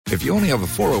If you only have a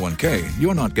 401k,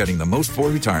 you're not getting the most for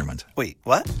retirement. Wait,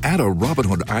 what? Add a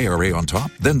Robinhood IRA on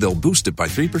top, then they'll boost it by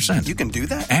 3%. You can do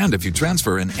that? And if you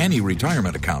transfer in any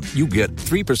retirement account, you get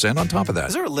 3% on top of that.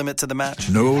 Is there a limit to the match?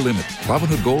 No limit.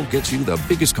 Robinhood Gold gets you the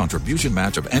biggest contribution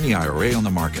match of any IRA on the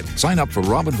market. Sign up for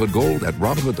Robinhood Gold at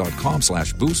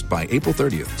Robinhood.com/boost by April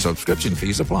 30th. Subscription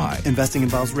fees apply. Investing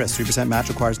involves risk. 3% match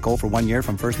requires gold for 1 year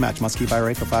from first match. Must keep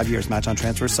IRA for 5 years. Match on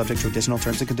transfers subject to additional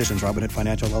terms and conditions. Robinhood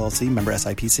Financial LLC, member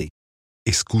SIPC.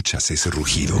 Escuchas ese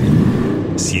rugido.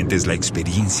 Sientes la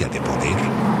experiencia de poder,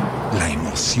 la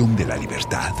emoción de la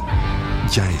libertad.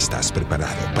 Ya estás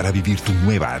preparado para vivir tu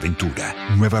nueva aventura.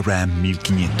 Nueva Ram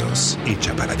 1500,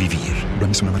 hecha para vivir.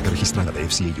 Ram es una marca registrada de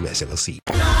FCA US LLC.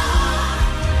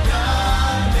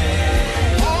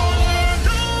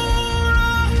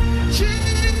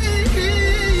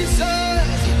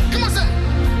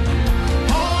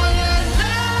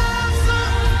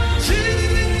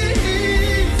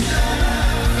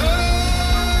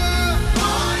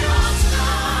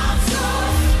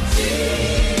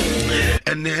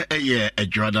 And a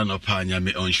Jordan Opania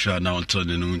me on show now on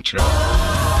Tony Nuntra.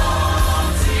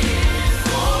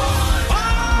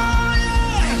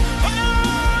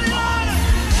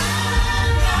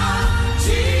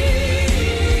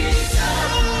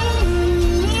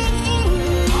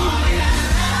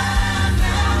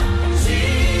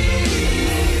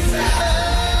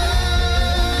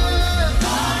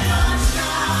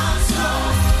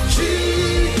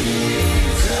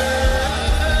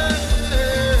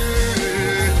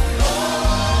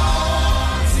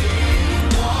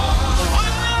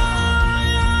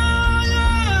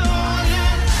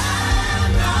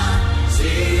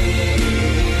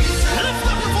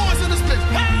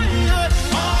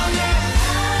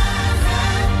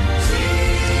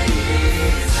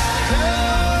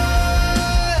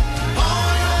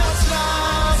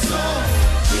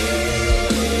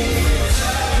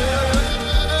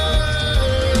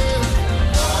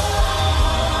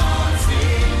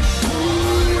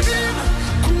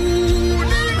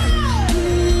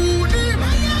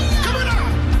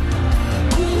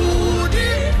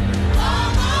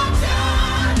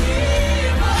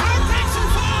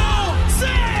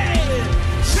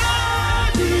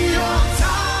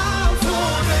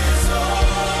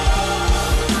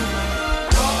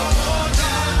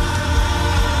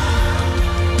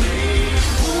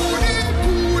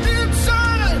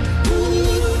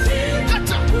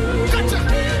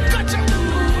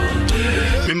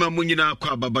 Munyina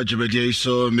kwa baba jibede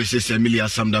so Mrs. Emilia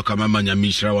Samda kwa mama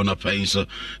nyamishra wana pain so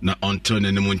na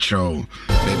Antone ni munchro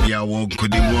baby awo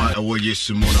nkudimwa awo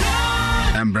Yesu muno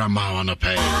embrama wana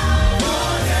pain.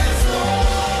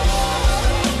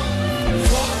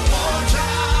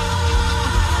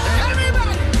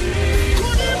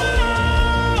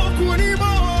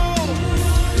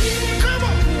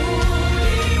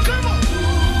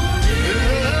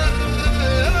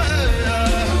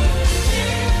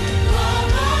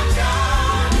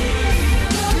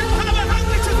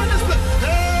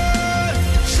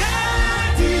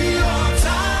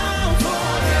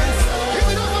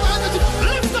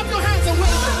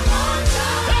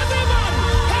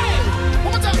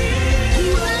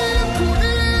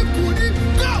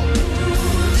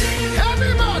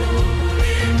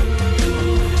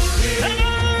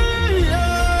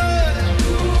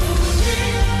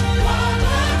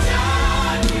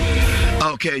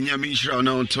 Okay, nyamishra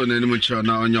na Antone ni munchro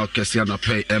na onyo kesi na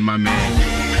pay emame.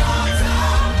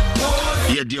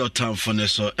 Ye di otam fone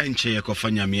so enche ye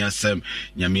kofa nyamiasem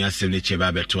ne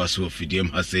cheba beto aso fidie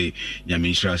mhase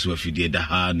nyamishra so fidie da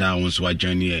ha na wonso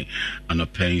adwane ana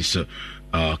pay so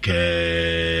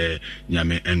okay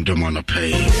nyame endomo na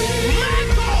pay.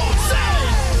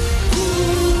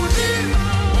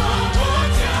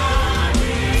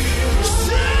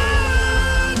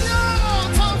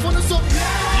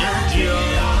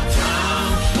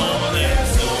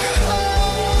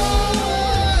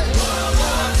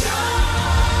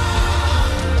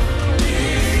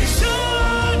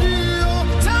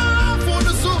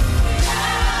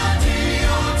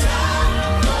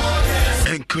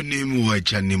 Kunim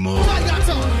wajanimo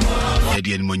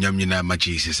Edian Munyamina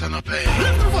Majis Anape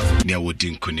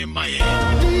Nyawudin Kunimaye.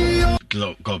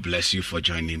 God bless you for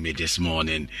joining me this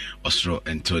morning. Osro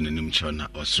Antone Numchona,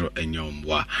 Osro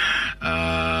Enyomwa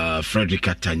Frederick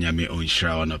Atanyami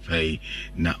Onshra Anape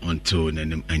na Antone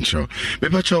Num Enshro.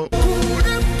 Mepacho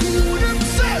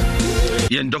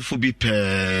Yendofu be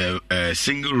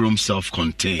single room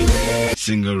self-contained.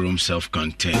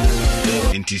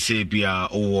 Inti se bia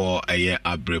owo aye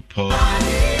abrepo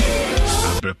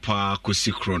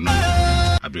kusikrono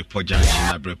abrepo junction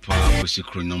abrepo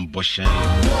kusikrono boshen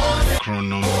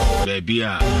Chrono, baby,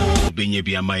 Benye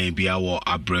be a my be our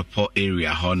Abrepo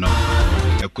area, Hono,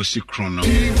 Ekosi Chrono,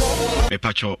 a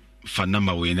patch of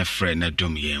Fanama win a friend at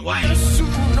Dumie. Why?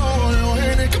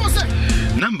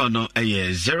 Number no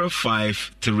a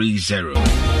 0530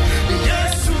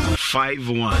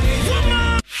 51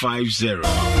 50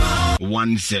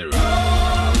 10.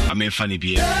 I mean funny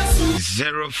be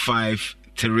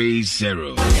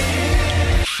 0530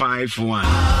 51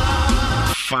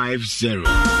 50 10.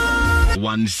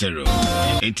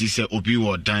 Enti se obi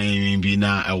wo dan bi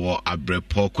na ewo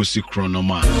Abrepo Kosi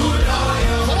Chronoma.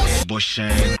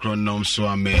 Boshen Chronom so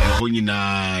ame ho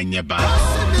nyina nyeba.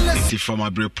 Enti from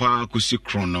Abrepo Kosi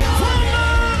Chrono.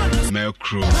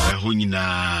 Melcro ho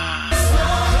nyina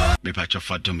me patch of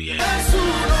fatum ye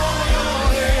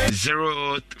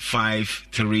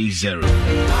 0530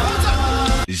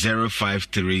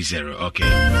 0530 okay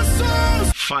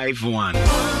 51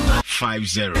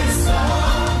 50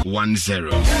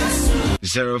 10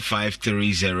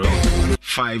 0530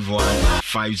 51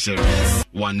 50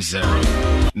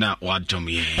 10 na wadom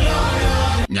ye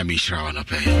nyami shrawa na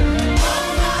pe.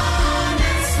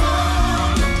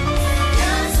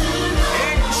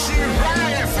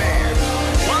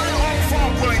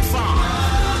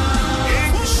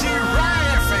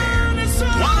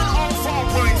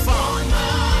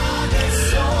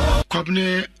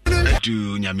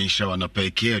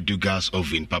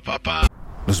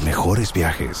 Los mejores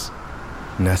viajes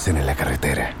nacen en la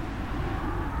carretera,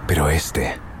 pero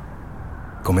este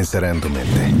comenzará en tu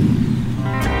mente.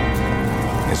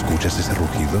 ¿Escuchas ese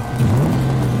rugido?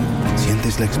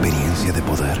 ¿Sientes la experiencia de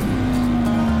poder?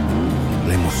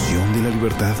 ¿La emoción de la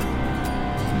libertad?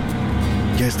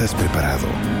 Ya estás preparado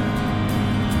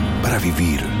para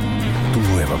vivir tu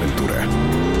nueva aventura.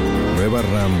 Nueva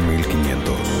RAM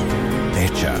 1500.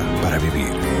 Hecha para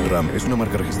vivir. RAM es una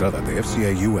marca registrada de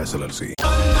FCA US LLC.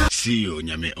 CEO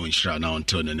nyame onshra na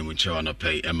ontono ne munchewa no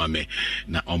pay emame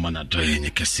na omana doye nye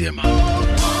kesema.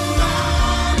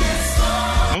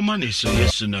 Omane so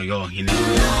yesu no yo hine.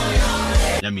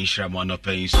 Nyame shra mo no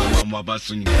pay so mo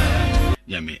abaso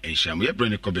nyame enshra mo ye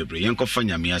brene ko bebre yenko fa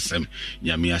nyame asem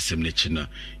ne china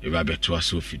ye ba beto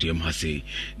aso fidiem ha sei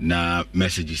na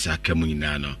messages akamu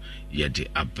nyina no ye de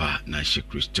aba na she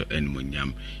Kristo en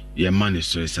munyam ye mane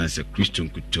so sense Kristo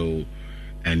nkuto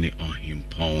ene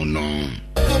ohimpon no.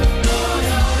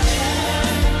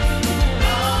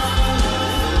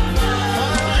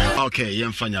 Okay,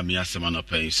 yem fanya mi asema no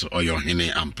pay so oyo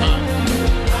hine ampa.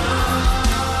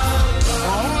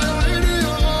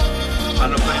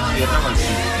 Ano pay ya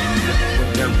tawasi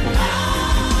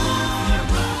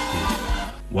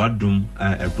wadum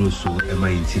a ebroso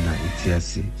ema intina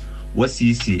itiase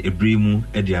wasisi ebremu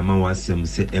e de ama wasem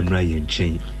se emra ye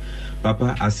nchen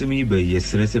papa asem yi be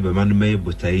yesere se be manu me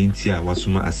botaye nti a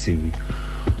wasoma asemi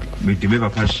medime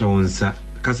papa shawonsa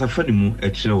kasafani mu e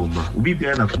kire wo ma obi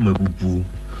bia na koma bubu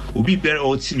obi bia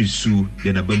o ti ni su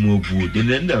de na bamu abu de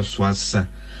na nda so asa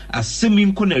asemi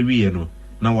nko na wiye no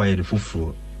na waye ne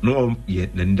foforo no ye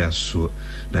na nda so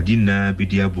na dinna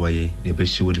bidia boye ne be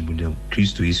hye woni munam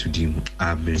Kristo Yesu dimu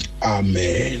amen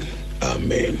amen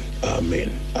amen amen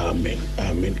amen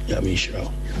amen yamishra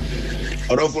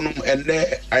orofunum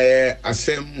ende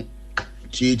asem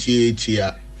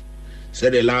chia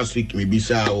said the last week me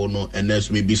bisa no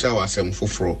ends me bisa wasem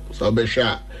foforo so be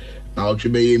hwa na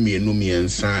otwebe ye mienu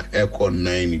miensa ekon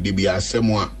 9 de bi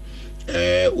asem a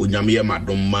onyame ye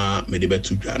madomma me de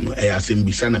betu dwa no asem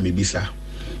bisa na me bisa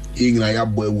ingina ya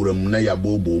bo ewuram na ya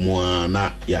bobo mu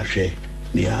na ya hwe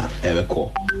ne ya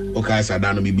ebeko o ka sa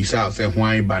da no me bisa se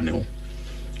hwan ba ne o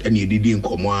ene didi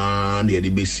nkomo a na ye de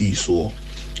besi so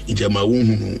ijema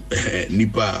wuhunu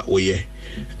nipa oye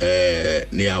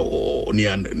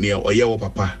ne oye wo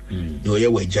papa ne oye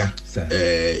waja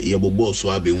ye bobo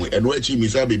so abenwe eno achi mi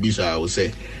sa bebisa o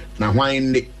se na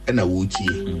hwan ne na wotie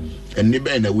enne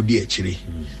be na wodi akire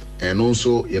eno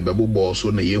so ye bebobo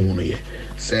so na ye hunu ye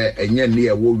se enye ne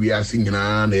ye wo wiase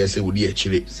nyina na ye se wodi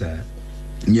akire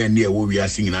nye ne ye wo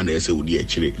wiase nyina na ye se wodi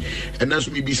akire ena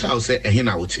so bibisa o se ehe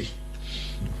na wotie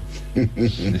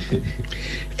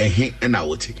ehe na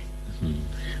wotie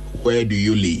where do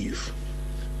you live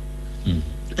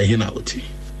ehe na wotie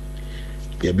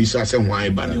ye bisa se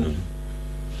hwan ba ne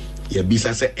ye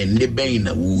bisa se enne ben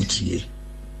na wotie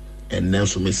enne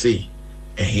so me se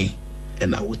ehe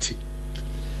na wotie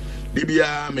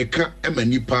bibia meka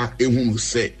emanipa ehunu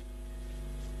se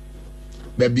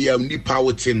babia nipa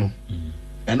wotie no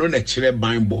eno na kire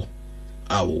Bible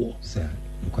awo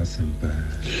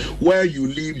where you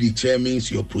live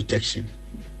determines your protection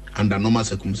under normal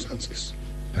circumstances.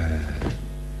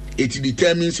 It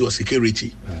determines your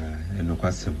security.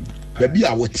 Baby,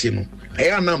 I would say no.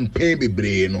 ɛyɛ nam pɛn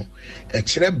bebree no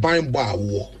ɛkyerɛ ban bɔ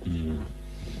awo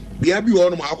bia bi wɔ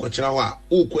no ma akɔkyerɛ hɔ a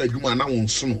wokɔ adwuma na wo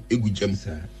nso no egu gyam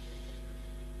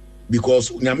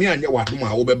because nyame anyɛ wadom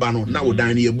a wobɛba no na wo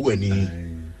dan no yɛbu ani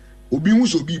obi hu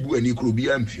so bi bu ani kuro bi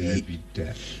amfie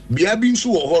bia bi nso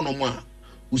wɔ hɔ no ma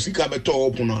usika bɛtɔ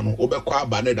wɔ pono no wobɛkɔ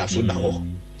aba ne da so da hɔ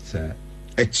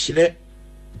ɛkyerɛ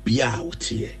bia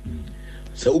woteɛ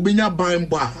sɛ wobɛnya ban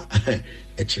bɔ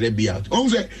a ɛkyerɛ bia ɔn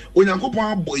sɛ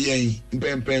onyankopɔn abɔ yɛn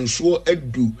mpɛmpɛnsoɔ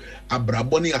adu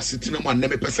abrabɔ ne asetena mu a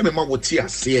nɛmɛ pɛ sɛ mɛma wote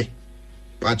aseɛ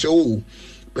paakyɛ o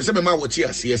pɛ sɛ mɛma wote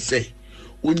aseɛ sɛ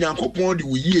onyankopɔn de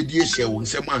wo yiedie hyɛ wo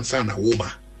nsɛm ansa na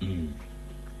woba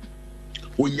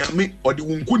onyame ɔde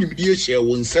wo nkonimdie hyɛ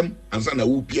wo nsɛm ansa na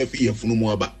wopia fi yɛfunu mu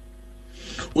aba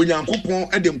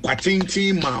onyankopɔn de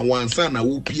nkwatenten ma wo ansa na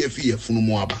wopia fi yɛfunu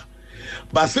mu aba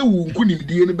ba sɛ wo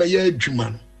nkonimdie no bɛyɛ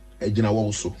adwuma no egyina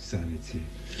wo so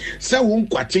sɛ wo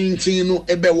nkwatenten no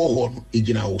ɛbɛwɔ hɔ no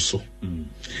egyina wo so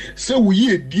sɛ wo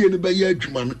yiedie no bɛyɛ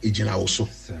adwuma no egyina wo so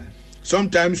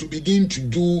sometimes we begin to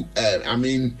do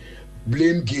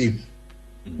blame game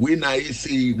when I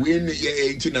say when na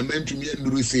mentu me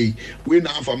nduru say when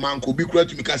afa manko bi kura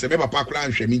tumi ka se me papa kura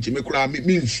nhwe me nche me kura me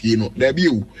nsie no da bi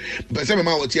o be se me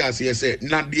ma wote ase se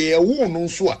na de wo no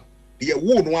nso a ye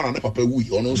wo no ana na papa wu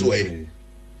ono nso e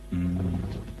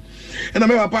ena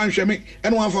me papa nhwe me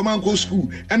ena wan fa manko school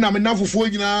ena me na fofo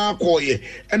nyina akoye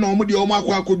ena omo de omo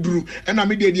akoduru ena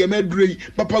me de madurei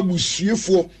papa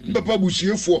busuefo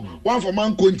wan fa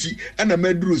manko nti ena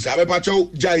maduru sa be pa chaw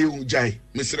jai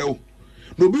mesrew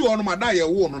no bi won ma da ye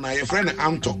wo no na ye friend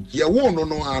Anto ye wo no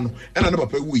no ano ena ne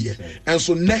papa wu ye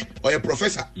enso ne oye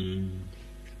professor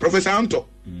professor Anto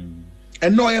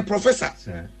and no oye professor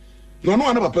no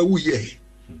ana papa wu ye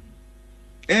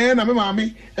na me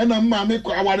maame na maame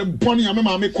ko aware boni ya me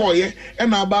maame ko ye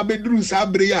na ba beduru sa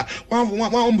bre ya wan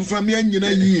mfa me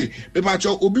anyina yie be pa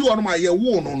cho obi won ma ye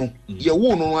wo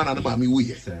no ana ne maame wu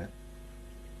ye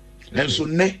enso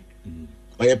ne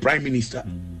oye prime minister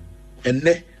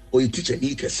enne oye teacher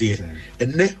ni kese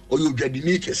enne oye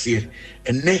odwadini kese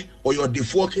enne oye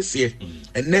odefo kese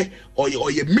enne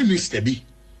oye minister bi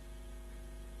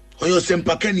oye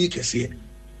sempakani kese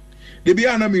de bi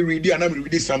ana me read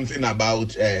something about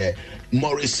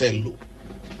Moricello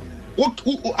what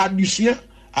addition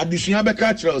be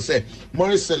ka kire say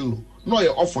Moricello no oye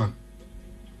orphan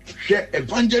share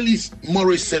evangelist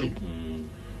Moricello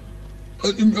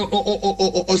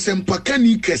o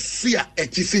sempakani kese a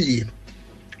etise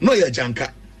no ya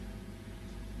janka.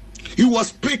 He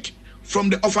was picked from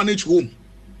the orphanage home.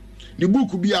 The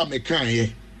book be a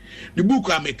mekan the book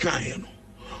a mekan no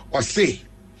or say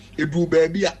it do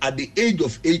baby at the age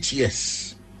of 8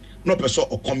 years no person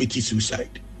or committee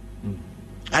suicide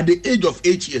at the age of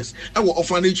 8 years our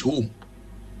orphanage home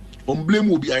on blame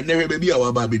will be I never baby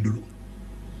our baby do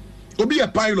be a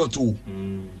pilot too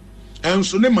and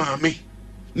so ne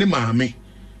maame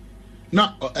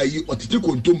na ayi otete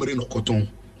kontomre no koton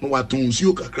no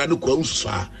watonsuo kakra no kwa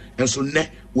nsusa enso ne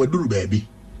waduru baabi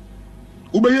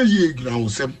ubeye ye gina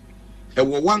wonsem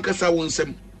ewo wankasa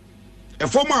wonsem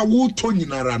efoma wo to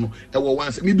nyinara no ewo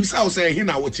wansem mi bisa wo say he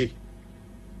na wote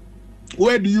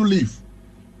where do you live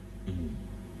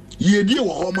ye die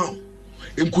wo ho ma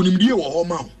enkunimdie wo ho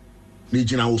ma na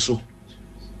gina wo so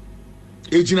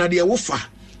ejina de wo fa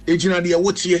ejina de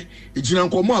wo tie ejina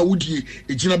nkomo a wodie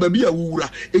ejina baabi a wura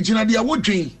ejina de wo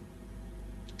dwen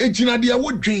ejina de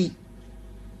wo dwen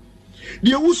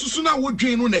de wo susu na wo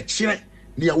dwen no na kire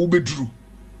ne a wo beduru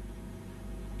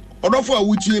odofo a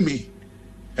wotie me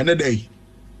ene dai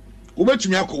wo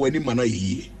betumi akọwani mana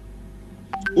yeye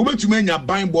wo betumi anya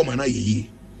ban bo mana yeye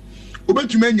wo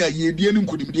betumi anya yedie ne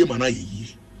nkodimdie mana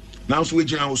yeye nanso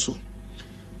ejina wo so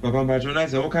papa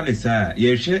patronize wo kan sa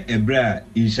ye hwe ebra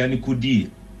inshani kodi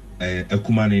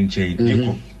akuma ne nchen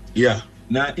eko yeah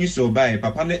na iso bai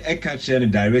papa ne eka che ne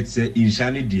direct say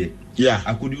inshani de yeah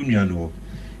akodi unua no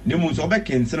ne mu so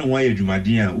obekensere ho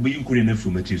ayadwumaden a obeyi nkure na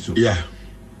frumati so yeah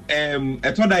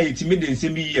etoda yitimi de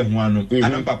nsem bi ye ho ano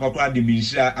anam papa kwa de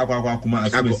minhira akwa akuma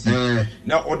asomasi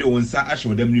na ode wonsa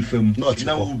ahwe odam ni fam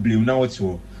na wo blame na wote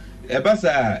wo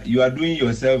ebasa you are doing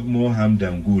yourself more harm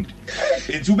than good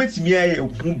etu betimi aye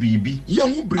hu bibi ye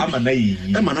hu bibi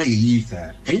amana yeyi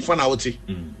sa enfa na wote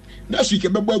na so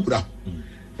ikebebo agura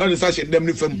na de sa she dem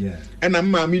ni fam ena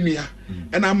maami nua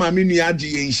ena maami nua age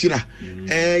ye nhira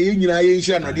ye nyina ye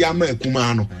nhira no de ama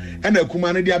akuma no ena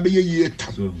akuma no de abeye yie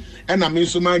tam ena me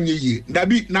so ma nye yie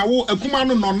dabi na wo akuma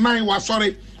no no nan wa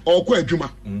sori okọ adwuma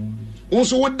wo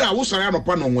so woda wo sori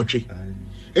anopa no nwotwe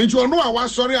enti ono a wa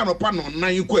sori anopa no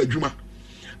nan kọ adwuma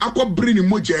akọ biri ni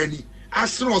mogya ani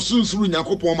asro sunsuru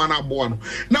nyakopon ma na abo no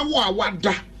na wo a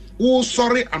wada wo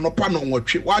sorry anopa no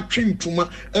nwotwe wa twentuma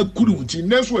akuru wuti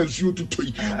neso ansuo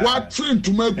tutoi wa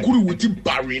twentuma akuru wuti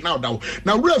barry now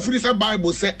now we free say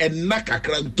Bible say enna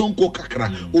kakra ntonko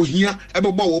kakra ohia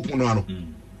ebebo wo pono ano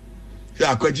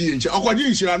ya kwaji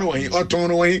nchira no wahi oton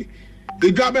no wahi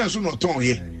edwa ben so no ton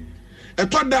ye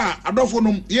etoda adofo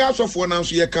no ye asofo na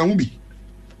so ye ka ho bi.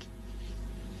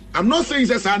 I'm not saying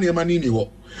say sa na mani ni ho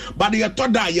but ye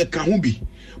toda ye ka ho bi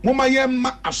mama ye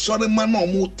ma asore ma na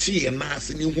omo tie na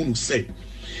ase ni hunu say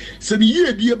se ni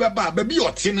ye bie baba ba bi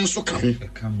ote ne so ka ho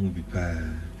bi pa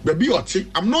ba bi ote.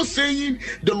 I'm not saying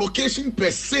the location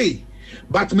per se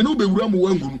but me no be wura mo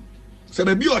wangunu se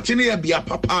ba bi ote ne ye bia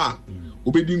papa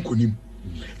obedi nkonim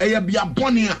e ye bia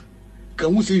bone a ka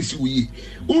hu sensi wo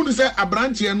unu say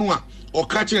abranche no a o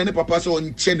ka kire ne papa so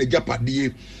on che ne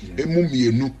japade emu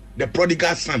mienu the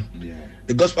prodigal son.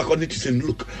 The gospel according to St.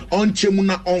 Luke on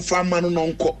chemuna on farmer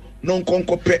no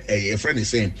nko pe your friend is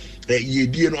saying ye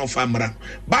die no farmer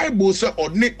Bible say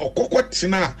odne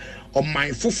okokwetena o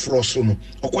man foforo so no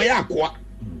okoya akwa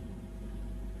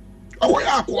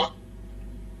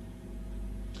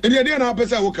ene die na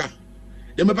pesa woka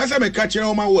ye me pesa me ka kire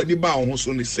o ma wo ni ba ho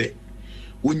so ni say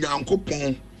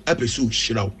onyankopon apeso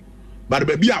ohirawo but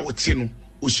ba bi a wote no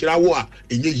ohirawo a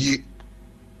enye yie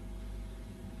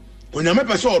onyame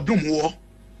pese odum wo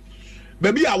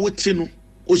baby a wote no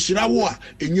ohirawo a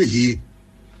enye yie.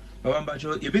 Baba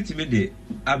Mbacho yebetime de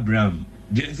Abraham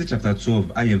Genesis chapter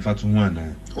 12 ayemfa to ho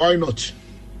ana. Why not?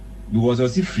 Because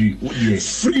was free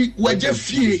free waje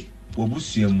fie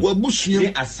wabusuam ni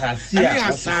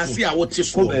asase a wote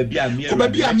so ko baby a me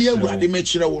awurade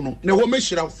mechire wo no ne ho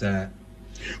mechire wo sa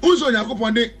uzo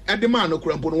yakopon de edema no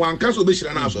kurampo no wanka so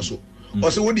bechire na aso so o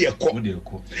se wo de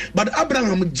ekọ but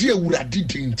Abraham je awurade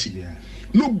dinti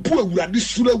no bu awurade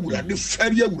sura awurade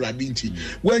fari awurade nti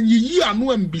when yi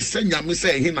anu ambisa nyame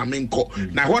se he na menko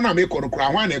na ho na mekọ no kura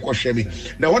ho na ekọ hwe me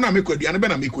na ho na mekọ dia na be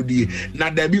na mekọ die na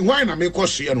da bi ho na mekọ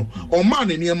hwe no o ma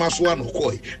na niema so ano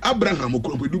koi Abraham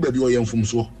okropedu ba bi o yemfum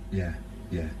so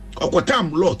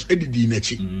okotam lot edidi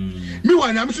nachi mi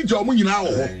wa nyame se je o nyina ho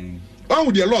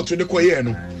on the lot de koye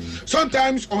no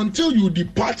sometimes until you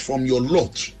depart from your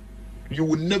lot you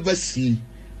will never see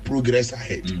progress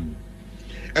ahead.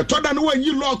 Etoda no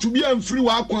wanyi lot to be am free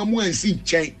wa akwa mu ansi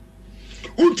nchen.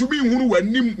 Untubi hunu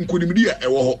wanim nkonimdi a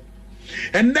ewo ho.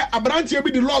 Enne abrantie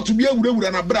bi the lot to be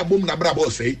awurawura na brabom na brabo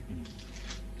sei.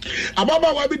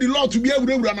 Ababa wa bi the lot to be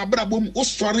awurawura na brabom o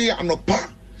sori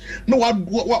anopa. No what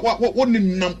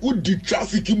nam udi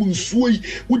traffic mu nsuoi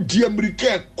udi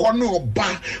America kono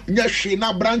oba nya hwe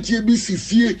na branche bi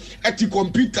sifie eti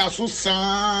computer so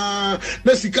sa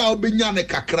na sika obenya ne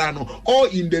kakra no all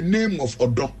in the name of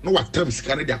odo no what time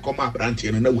sika ne dia koma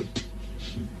branche na wet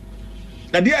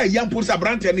na dia yam police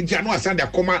branche ne dia no asan dia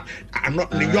koma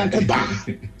ne yonko ba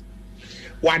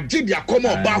waje dia koma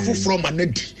oba foforo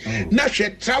manadi na hwe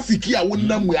traffic a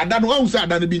wonnam ada no hu sa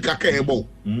ada ne bi kaka ebo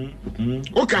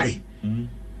okay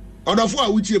odofo a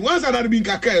wuchie once ada bi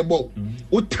kaka ebo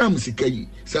o tam sika yi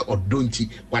se odonti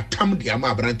watam dia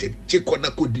ma brante cheko na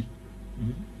kodi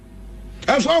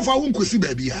fa wonkosi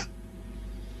ba bia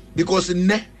because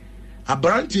ne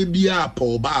abrante bia pa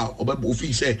oba obebo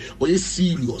fi se oye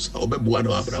serious obebo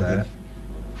ada abrabo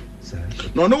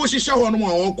no shisha ho no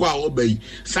akwa a obai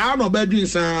saa no badwin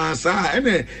saa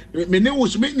ene me ne wo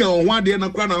me nya ho ade na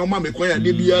kwa na o ma me kwa ya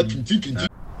de bia kinti.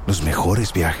 Los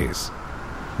mejores viajes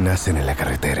nacen en la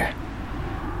carretera,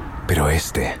 pero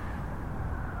este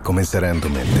comenzará en tu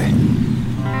mente.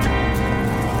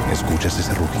 ¿Escuchas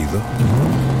ese rugido?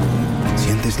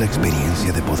 ¿Sientes la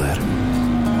experiencia de poder?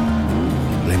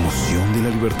 ¿La emoción de la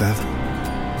libertad?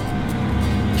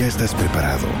 Ya estás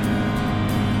preparado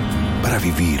para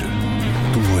vivir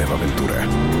tu nueva aventura.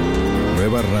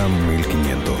 Nueva RAM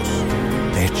 1500.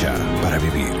 Hecha para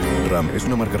vivir. RAM es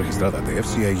una marca registrada de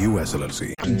FCA US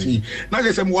LLC. Na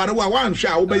je se mo ware wa wan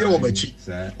hwa obeye obachi.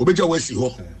 Obeja wasi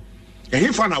ho.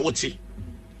 Ehin fa na wote.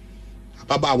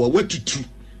 Baba wa watutu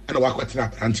ana wakwatira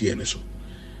branche ene so.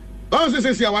 Ba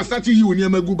se se wa start yi oni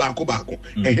amagu baako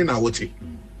ehin na wote.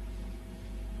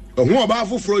 Ohun oba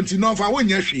foforo nti no fa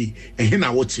wonya hwe ehin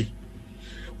na wote.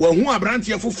 When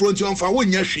abrantie foforo nti on fa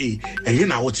wonya hwe ehin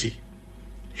na wote.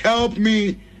 Help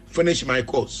me finish my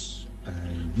course.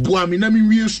 Buami na mi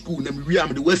wie school na mi wie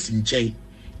am de wasi nchen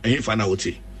ehin fa na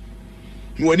wote.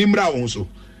 Woni mra wo so.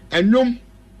 Enwom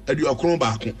aduokron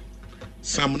baako.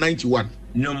 Psalm 91.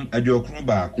 Nyom aduokron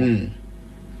baako.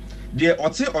 De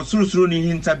ote osorosoro ni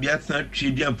hinta bia tsan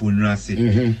twedua ponnu ase.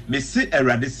 Me se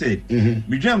Awurade said,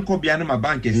 me dwan ko bia na ma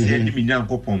bank ese ni me nyan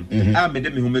kopom. A me de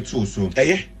me hometo so.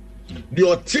 De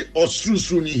ote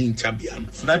osorosoro ni hinta bia.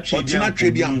 Na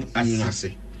twedua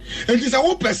ase. And this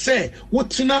a per se, what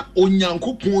tina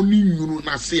onyankopon ni nyunu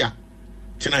na se a.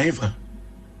 Tina hefa.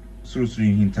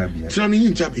 Tina ni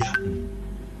hintabia.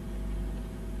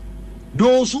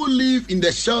 Those who live in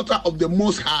the shelter of the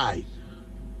Most High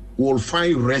will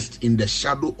find rest in the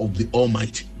shadow of the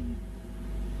Almighty.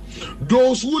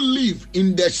 Those who live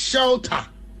in the shelter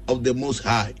of the Most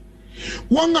High.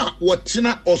 Wanga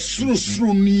watina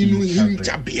osuru ninu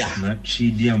hintabia.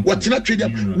 Watina tredia.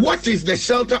 What is the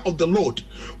shelter of the Lord?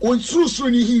 Osuru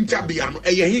ni hintabia no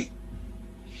eyehi.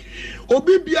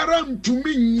 Obi biara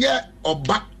ntumi nye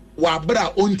oba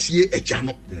wabra ontie eja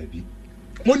no.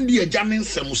 Ondi eja ne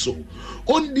nsem so.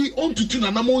 Ondi ontutu na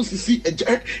na monsisi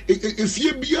eja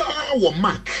efie bia wo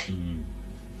mark.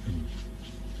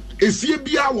 Efie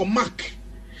bia wo mark.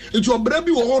 Etu obra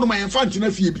bi wo ho no ma yemfa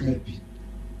ntena fie bi mu.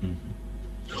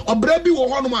 Obra bi wo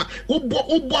ho no ma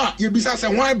obo a yebisa se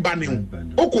hwan ba ne ho.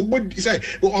 Okobodi se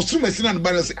osumasi na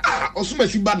ba na se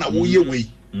osumasi ba na wo ye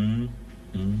wei.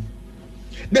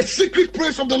 The secret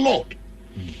praise of the Lord.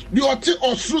 The oti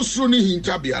osuru ni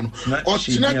hintabia no.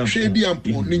 Otina twedi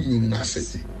ampo ni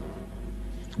nyunase.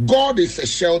 God is a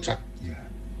shelter,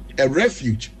 a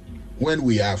refuge when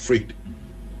we are afraid.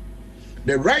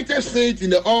 The righteous faith in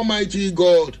the Almighty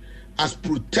God as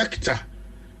protector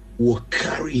will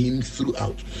carry him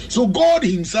throughout. So God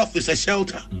himself is a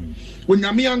shelter. When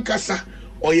Yami Ankasa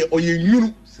or ye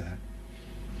nyunu.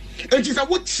 And she said,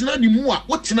 what's not the more?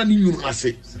 What's not the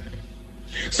nyunu?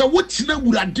 So what's not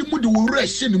would I do with the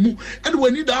rest anymore? And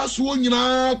when it does one, you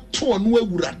know, to and where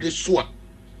would I this swap?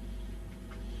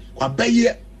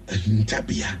 Wabaya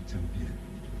hintabia.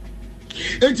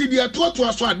 Enti dia to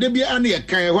aso ade bia na ye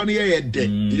kan ho na ye de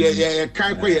ye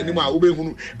kan kwa ye nima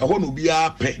obehunu ho no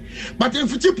bia pe but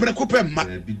enfiti preko pe ma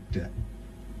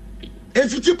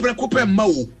enfiti preko pe ma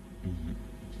o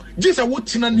jisa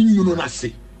wotina ni nyuno na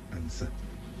se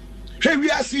hwe wi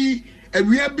asi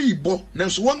awia bi bo na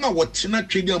so won a wotina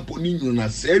twedi ampo ni nyuno na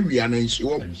se awia na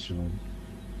nhyewo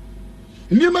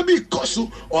niema bi koso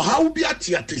o hawo bi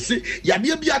atiatese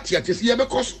yade bi atiatese ye be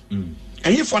koso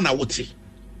ehin fa na wote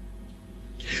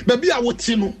baby a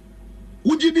wote no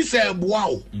wuji bi se boa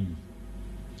o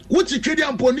wuti twedi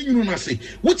ampo ni nyunu na se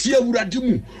wuti awurade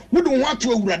mu wudu ho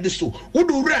ato awurade so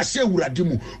wudu wura se awurade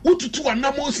mu wututu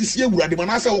anamo sisi awurade ma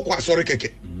na se wo kwa asore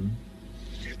keke.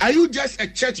 Are you just a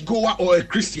church goer or a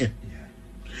Christian?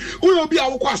 Uyo bi a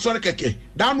wo kwa asore keke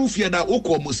da no fie da wo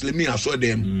ko muslimi aso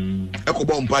dem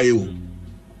ekobo mpaye o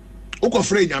wo ko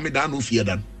frɛ nyame da no fie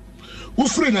da wo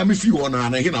frɛ nyame fi ho na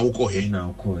he na wo ko he na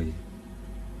wo ko he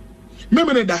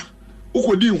memene da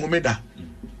ukodi nhome da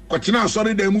kwatena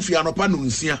asore da mu fi anopa no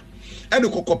nsia e de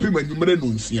kokope manwumre no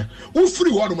nsia wo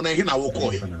firi ho no na he na wo ko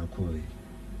he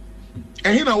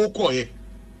he na wo ko he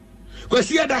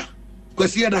kwasieda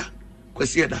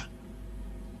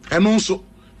eno nso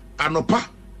anopa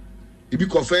ebi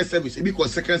ko first service ebi ko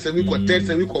second service ebi ko third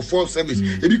service ebi ko fourth service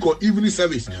ebi ko evening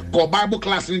service ko bible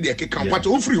class ni de keka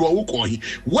pato wo firi ho wo ko he.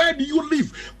 Where do you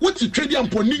live? What the trade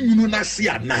ampo ni nyunu na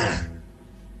sia na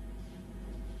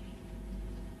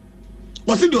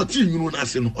what's the tea you know?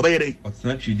 As no obeyere what's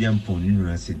not trade ampo ni nyunu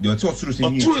na se the oti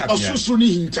osuru ni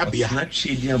hintabia na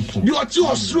trade ampo the oti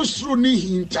osuru ni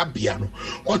hintabia no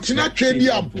oti na trade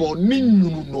ampo ni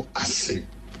nyunu no ase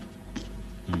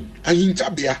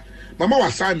hintabia mama wa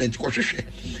assignment ko hwehwe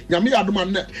nyame adoma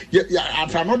na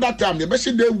at another time ye be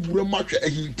se dey wura ma hwe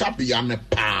hintabia ne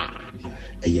pa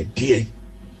eye die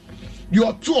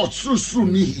your two osuru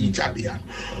ni hintabia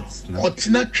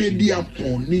oti na trade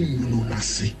ampo ni nyunu na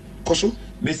se koso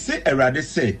me se erade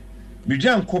se me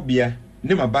dwan kobia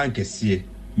ne ma bank esie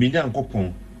me nyan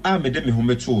kopon a me de me ho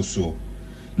meto so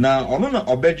na ono na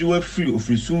obedwe free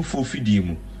ofrisumfo fidie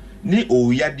mu ne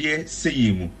oyade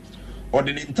seye mu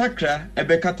ode ne ntakra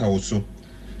ebekata wo so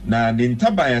na ne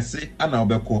ntabayase ana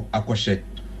obekọ akohye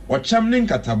ocham ne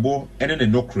nkatabo ene ne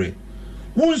nokre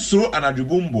wonsuro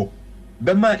anadwebombo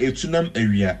bema etunam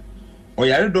awia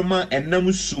oyare doma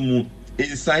enam sumu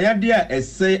ensayade a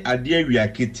ese ade awia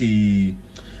kete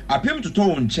apem toto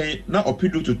wo nchen na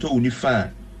opido toto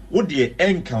unifa wo de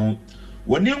enkan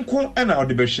woni nko ana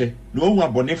ode behye na ohu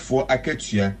abonefo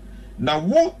akatua na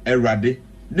wo erade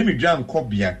ne medwa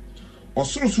nkobia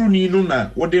osorosoro ni no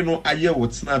na wode no aye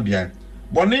wotena bia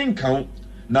bone nkan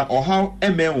na ohaw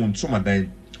emewo ntomadan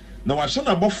na wahye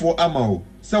na bofo ama o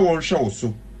se wonhwe wo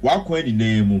so wakọ ani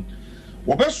na mu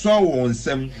wobesoa wo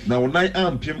nsem na wonan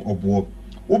ampem obo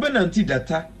wobenanti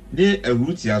data ne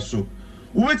awurutia so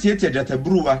wobetiete data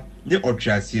bruwa ne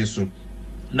otwasie so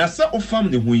na sa ofam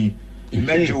ne hui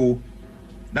mejo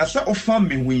na sa ofam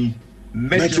me hui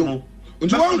mejo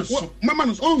mama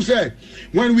no say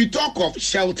when we talk of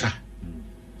shelter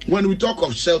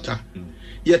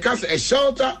Yɛka sɛ a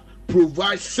shelter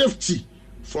provides safety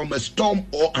from a storm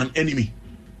or an enemy.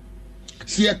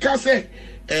 See, yɛka sɛ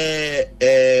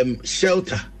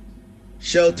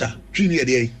shelter twini yɛ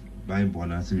deɛ Bible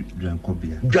na say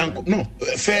Drankobia. No,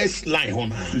 first line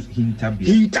hon.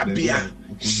 Hintabia.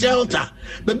 Shelter.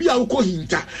 Baby a wokɔ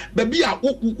hinta. Baby a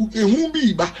ehun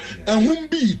bi ba, ehun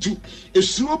bi tu,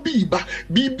 esuro bi ba,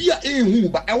 bibia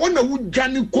ehun ba. E wona wo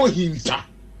dwane kɔ hinta.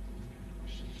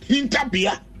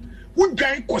 Hintabia. Wo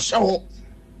dwane kɔ hye hɔ.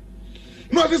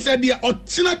 No say dia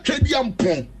ɔtena twadi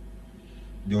ampɔn.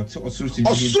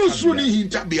 Osusu ni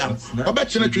hintabia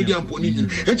obetena twedi ampo ni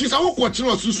enti sa wo kwotena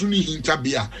osusu ni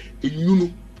hintabia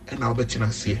enyunu na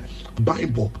obetena se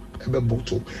Bible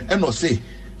ebeboto and o say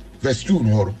verse 2 no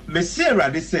horo me say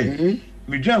Awurade say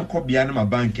me dwan kobia na ma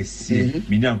bank se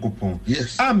me nyankopon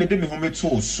me de me ho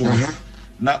meto so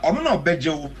na ono na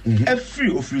obeje wo afiri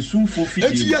ofirisumfo fidie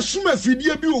enti yesuma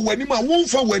fidie bi wo wani ma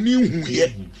wonfa wani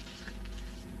huye.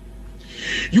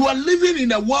 You are living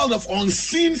in a world of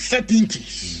unseen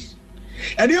certainties.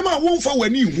 And you won't for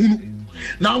when you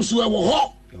now so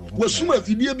ho was suma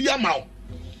fidie bi ama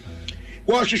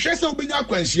wo hwehwɛ sɛ obenya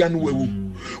kwansia no wawu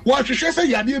wo hwehwɛ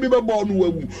sɛ yade bi bɛbɔ no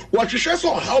wawu wo hwehwɛ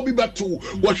sɛ ɔhaw bi bɛto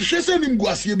wo hwehwɛ sɛ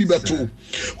nimguasie bi bɛto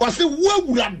wo sɛ wo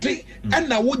awurade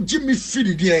ɛna wo gimi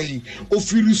fidie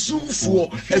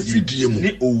ofirisumfo afidie mu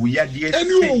ne owuyade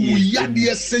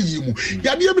sɛ yimu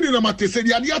yade bi na matese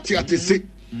yade ate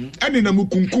ɛne na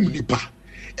mukunkum nipa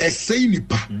ɛsɛi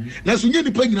nipa na so nye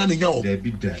nipa nyina na nya wo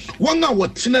wɔn a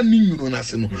wɔtena ne nyuno na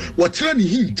se no wɔtena ne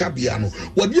hintabea no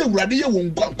wɔde awurade yɛ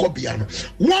wɔn guankɔbea no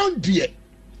wɔn deɛ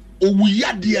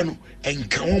owuyade no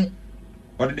ɛnka wɔn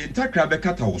ɔde ne ntakra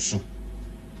bɛkata wo so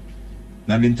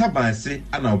na ne ntabanse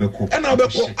ana wobɛkɔ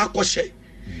akɔhyɛ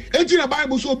enti na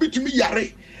Bible so obi tumi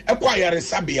yare ɛkɔ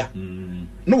ayaresabea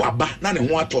no waba na ne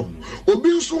ho atɔ obi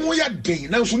nso ho yɛ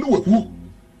den na nso ne wawu.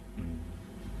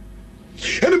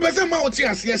 And the person might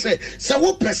say, "So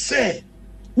what per se?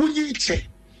 We check.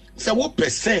 So what per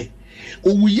se?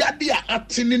 O we are there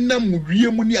acting in them. We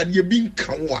are money and you being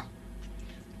kawa.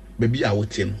 Baby, I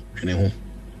would tell you.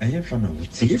 I have fun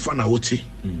out. If I know it,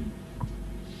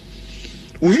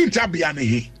 we ain't tabiani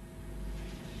he.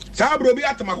 Sabro be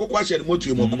at my question. What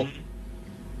you moko?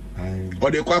 Or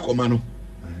the quackomano?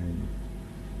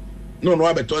 No,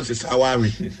 I bet once is how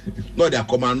no, their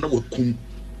command no kum.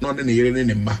 No ne yere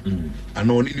ne mma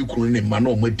ana oni ni kunu ne mma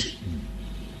na omadi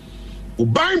o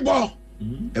Bible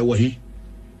ewo hi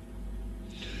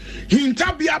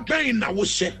hintabia ben na wo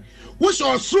hye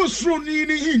osrosro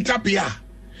ni hintabia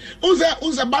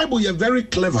unza Bible you very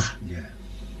clever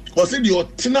o say the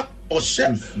otena o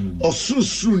hye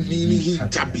osrosro ni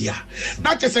hintabia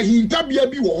na chese hintabia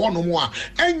bi wo hono mo a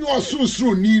enyo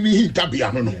osrosro ni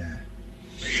hintabia no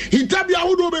hintabia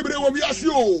wo do bebre wo bi ase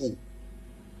o.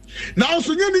 Now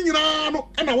so nyani nyina no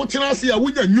na wotena ase a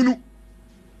wonya nwunu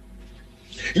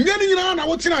nyani nyina na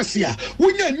wotena ase a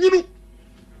wonya nwunu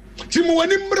ti mo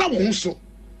wani mra wo so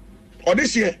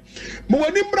odehye mo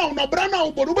wani mra no bra na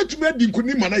wo bodo betumi adi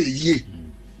nkuni mana yeye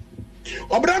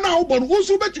obra na wo bodo wo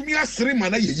so betumi asere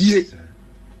mana yeye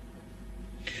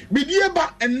bidie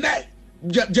ba enne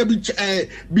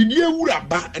bidie wura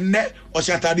ba enne o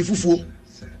shatade fufuo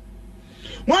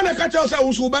wana ka cha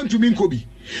o so bantumi nkobi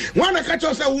wana ka cha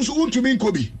wo so untumi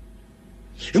nkobi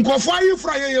nkrofo ayi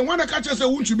fra ye wana ka cha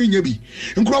untumi nyebi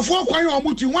nkrofo kwan o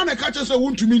muti wana ka cha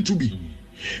untumi ntubi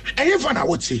enye fa na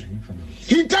wote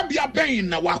hintabia ben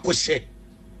na wakose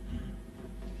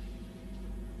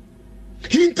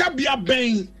hintabia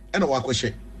ben na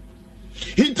wakose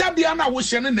hintabia na wo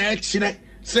hye ne na ekire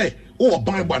se wo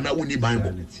Bible na woni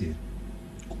Bible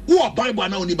wo Bible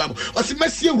na woni Bible o se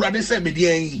mesi awurade se me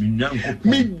de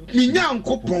mi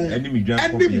nyankopon ene mi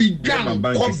dwan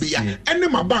kobia ene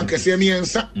ma bank se mi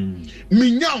ensa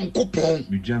mi nyankopon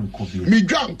mi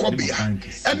dwan kobia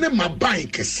ene ma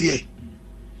bank se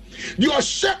di o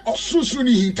hye osusu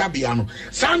ni hintabia no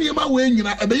sa ne ma we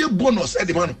nyina ebeye bonus e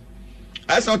de ma no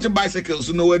I saw bicycles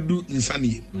so no wadu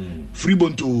insani free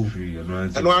bonto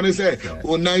and one say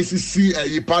o nice see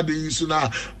a padi so na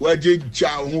waje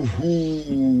ja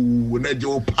hu na je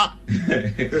opa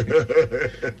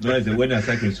no is when a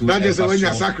sacrifice that is when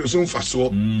you sacrifice on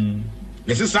faso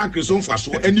yes sacrifice on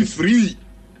faso any free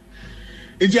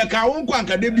eje ka won kwa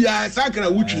nkade bia sakra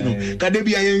wutwi no kade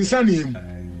bia ye insani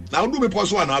na odu me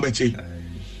poso na abeche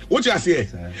what you say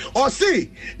or say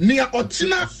near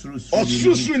otina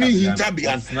osusu ni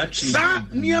hintabia sa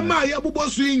niema ya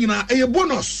bubosu nyina a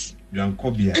bonus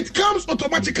it comes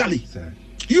automatically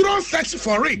you don't search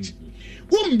for it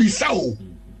wombisa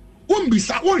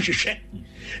wonhwehwe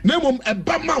na mom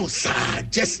eba ma sa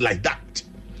just like that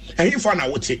and if na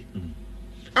wote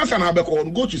Answer na abeko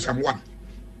go to Psalm 1.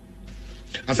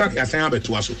 Answer ka san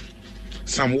abeto aso.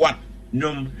 Psalm 1.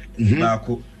 Nom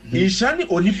baako. Inshani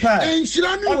onipa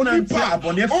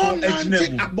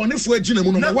abonefo agina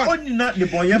mu no na onyina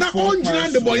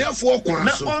de boyefo kwan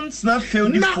so na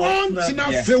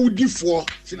onsna feudifo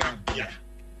tina bia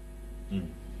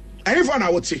ayefa na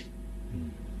wote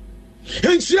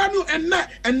inshira no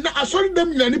enna asori dam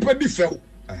nyina nipa di few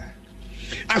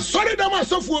asori dam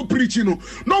asofo preaching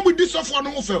no mu di sofo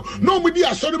no ho few no mu di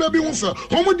asori ba bi ho few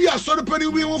ho mu di asori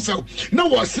pani bi ho few na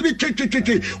wo siri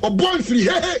kekekeke obon free he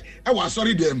e wa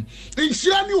asori dem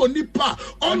inshira ni onipa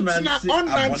onna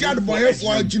ade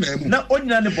boyefo agina mu na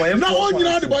onyina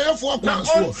de boyefo kwan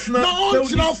so na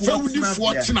onna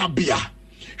feudifo tina bia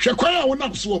hwe kwa ya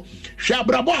wonam so hwe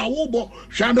abrabo a wobo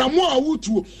hwe andramo a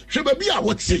wotuo hwe ba bi a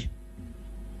wote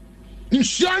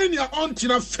inshira ni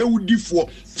ontina feudifo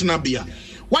tina bia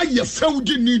why you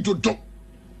feudi ni dodo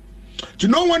to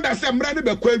no one that say mra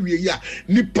be kwa wie ya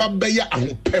nipa be ya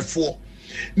ahopefo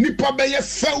nipa be ya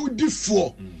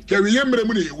feudifo ke wie mra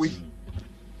mu na yewi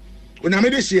onyame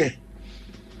de hye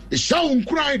e shaw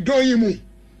nkran don yi mu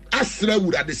asra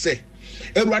wurade se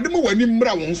ewurade mo wani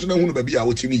mra won so na hunu ba bi a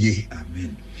wotimi ye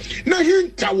amen na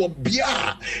hinta wo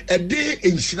bia e de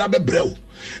enhyira bebrɛw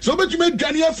so betumi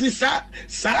dwane afisa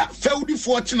sa feudi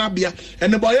fortuna bia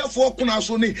ene boyefo kuna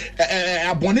so ni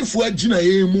abonefo agina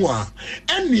emu a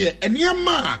ene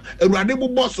ma ewurade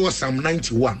bobɔ so Psalm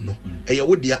 91 no eye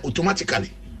wo dia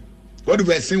automatically what the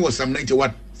verse was Psalm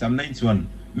 91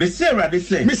 Monsieur Rade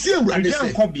say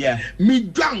Nkobia mi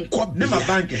dwankobia ne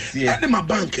ma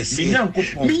bank se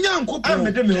minyankopon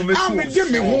amede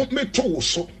me ho meto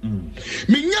so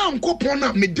minyankopon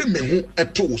na mede me ho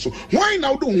eto so why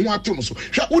na wo do ho ato no so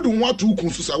hwa wo do ho ato ku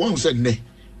so sa wo se ne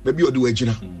ba bi odi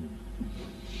wagina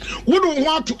wo do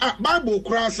ho ato Bible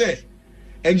kura say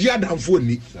enji adamfo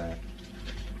ni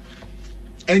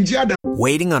enji adam.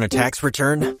 Waiting on a tax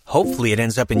return? Hopefully it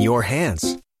ends up in your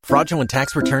hands. Fraudulent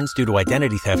tax returns due to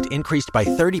identity theft increased by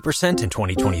 30% in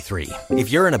 2023.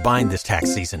 If you're in a bind this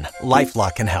tax season,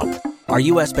 LifeLock can help. Our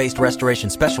U.S.-based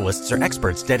restoration specialists are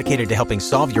experts dedicated to helping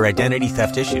solve your identity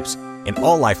theft issues. And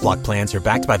all LifeLock plans are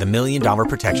backed by the $1 Million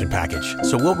Protection Package.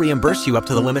 So we'll reimburse you up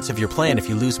to the limits of your plan if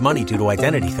you lose money due to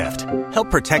identity theft. Help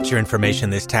protect your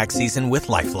information this tax season with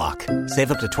LifeLock.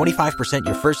 Save up to 25%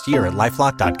 your first year at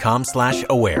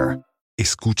LifeLock.com/aware.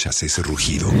 Escuchas ese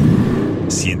rugido.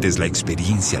 Sientes la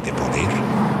experiencia de poder,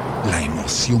 la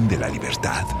emoción de la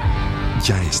libertad.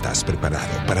 Ya estás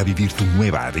preparado para vivir tu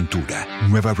nueva aventura.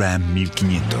 Nueva Ram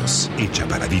 1500, hecha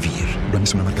para vivir. Ram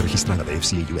es una marca registrada de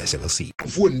FCA US LLC.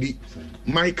 Fundi,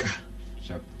 Micah,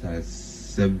 chapter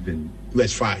 7,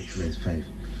 verse 5. Verse 5.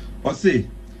 O say,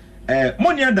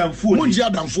 money adam phone. Mon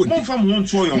fam ho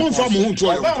nto yo.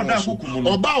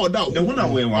 Oba oda. Ne ho na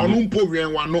we wa. Onu mpo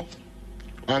wen wa no.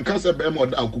 Anka se be mo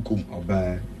da akukum.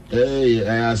 Oba.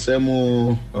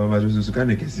 Asemo obazuzu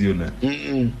kana kesi ona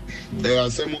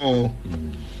asemo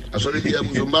asori dia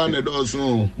muzumba ne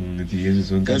doso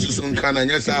yesu kana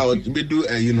nyesa o bidu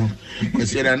you know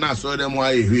kwesiera na so dem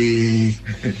wa ehwe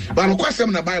ba no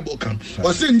kwasem na Bible kan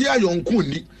o se ndi ayonko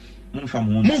ni mumfa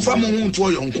mo ho nto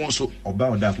ayonko so oba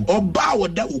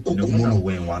oda okuku mu no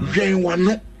hwen wa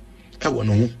no e wo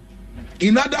no ho.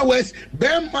 In other words,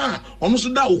 Bema ono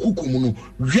so da okuku mu no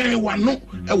hwen wa no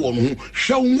e wo no ho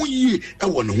hwe wo yie e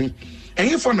wo no ho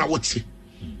enye fa na wote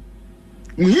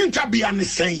uhinta bia ne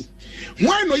sen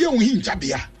why no ye uhinta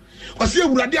bia ose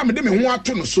ewurade a mede me ho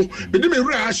ato no so mede me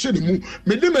wura ahye ne mu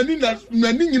mede mani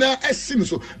na ni nyina asi no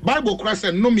so Bible kura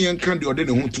say no me enka de ode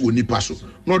ne ho to onipa so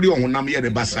no de ohonam ye de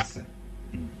basa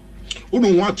uno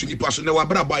ho ato nipa so ne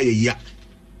wabra ba ye ya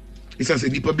isa se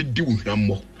nipa be di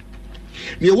uhwammo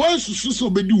ne wansusu so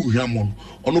obedi uhwammo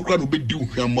ono kura no obedi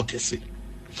uhwammo kese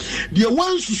de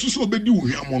wansusu so obedi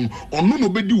uhwammo no ono no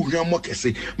obedi uhwammo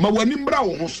kese ma wani mbra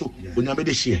wo ho so onyame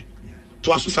de hye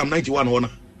to aso Psalm 91 wona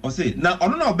o say na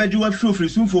ono na obedi wa frofri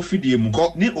sunfo fidie mu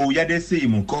ne oya de sei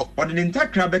mu ode ne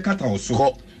ntakra be kata wo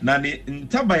so na ne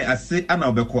ntabai ase ana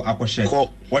obekọ akwọhye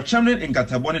wo cham ne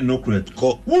nkatabọ ne nokura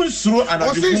wonsuro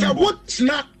anadwumbo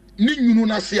ni nyunu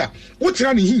na se a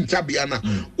wotira ne hinta bia na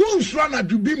wonsura na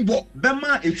dubimbo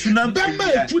bema etunam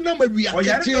awia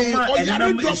kete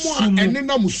oyare domo a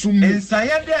enenam sum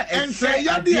ensayade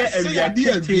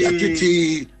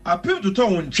kete apim to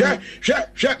won hwe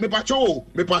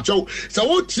me pacho sa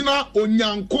wotina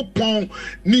onyankopon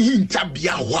ni hinta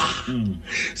bia wa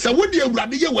sa wodi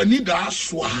awurade ye wani da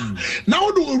so a na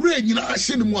wodi owura nyina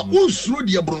ahye ne mu a wonsuro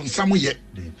de bronsam ye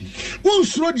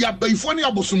wonsuro de abaifo ne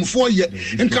abosomfo ye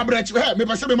nkabrachi me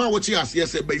pase be ma wo chi ase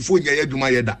se baifo nya ye adwuma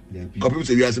ye da kopim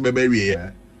se wiase be ba wie ye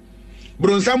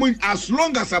Bronsamu, as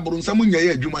long as a Bronsamu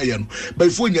Yaya Jumayan, by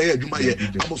phone Yaya Jumaye,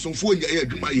 Amoson phone Yaya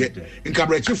Jumaye, in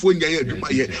Cabaret phone Yaya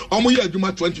Jumaye, Omoya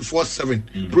Juma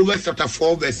 24/7, Proverbs chapter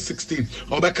 4, verse 16.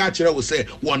 Obakacha will say,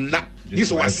 one nap.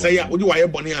 This was say, what do I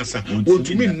have on answer? What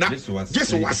do you mean? Just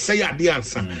was say the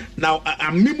answer. Now,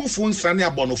 a memo phone Sanya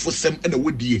Bono for some and a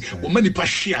woody, or many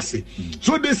pashiasi.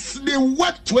 So they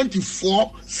work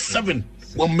 24/7.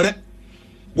 1 minute,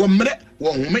 1 minute,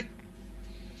 1 minute.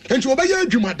 And to obey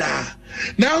Jumada.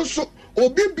 Now, so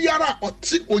Obi Biara or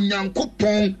Tick on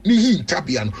Yankopon, Nihin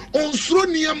Tabian, on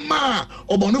Sronia Ma,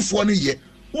 or Bonofone ye.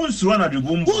 Who's one of the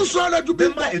boom? Who's one of the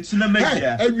boom? It's in a man.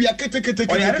 And we are getting it.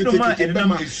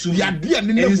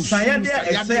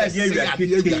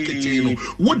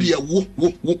 What do you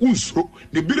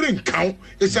the billing count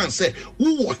is and say,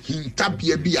 who was him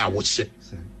tabia be our ship?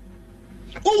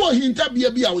 Oh, he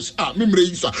tabia be our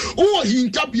memory. Oh, he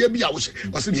tabia be our was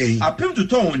it? I came to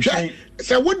tone.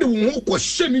 Say, what the walk was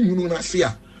sending you,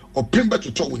 Nasia. Or pimber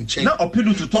to toe in chain. Not a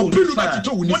pillow to toe.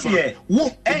 What year?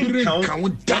 What ain't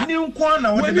count down? You can't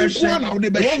now. When there's one out the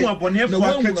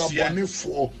best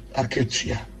for a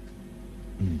catcher.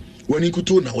 When you could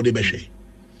turn out the best.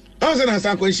 I was an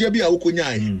answer when she be a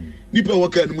Okunyai. Nipper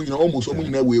working almost a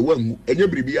million away one and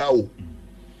every be out.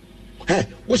 Hey,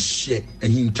 what's she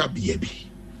and him tabby?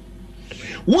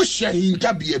 What shall he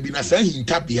tabby be a saying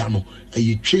tabiano?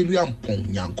 A cherry and pong,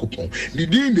 Yankopon. The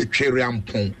day the cherry and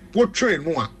pong, what train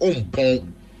no on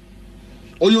pong.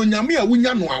 Or your Yamia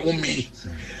Winyano, me.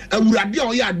 And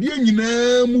Radia, ya dear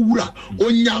Mura,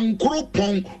 on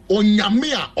Yankropong, on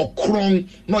Yamia or Cron,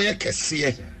 no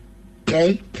yakase.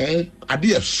 Pong, a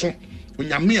dear son, on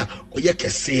Yamia or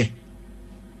yakase.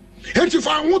 And if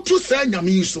I want to say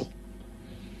Yamiso,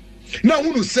 now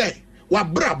who say,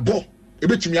 what brabo? A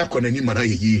bet me a con any man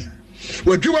ye.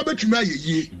 What you bet me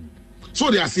ye. So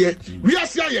they are saying, we are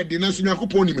saying, the national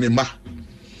coupon in ma.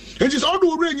 And just all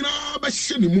the ring now by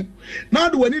Shenimu. Now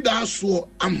do I need to ask for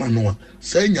Amanoa,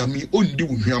 saying, Yami, undo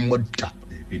him what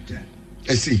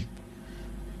I see.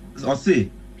 I'll say,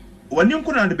 when you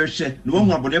couldn't the best, no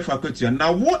one will never cut you.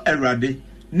 Now, what a radi.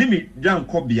 Nimi Jan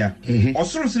Kobia, or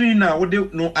sorcery now, what they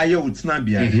no I would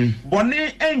snabia.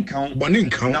 Bonnet and count,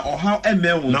 or how a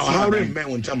man now, how a man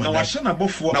will tell me. Now I shan't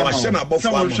above for now, I shan't above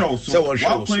for shows, so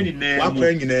I'm playing in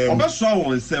there. Best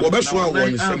one, best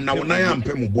one, now when I am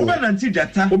Pemo, Oben and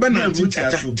Tijata, Oben and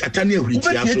Titania,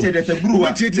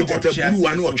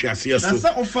 one watch us, yes,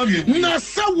 Nasa will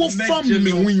farm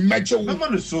me, we met you.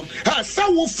 Nasa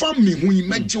will farm me, we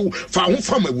met you, found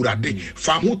from a Urade,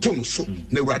 found to so,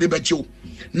 no Radibet.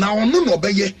 Now, no,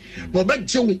 obey, no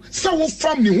bet you, so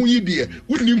family who you dear,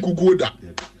 wouldn't go that.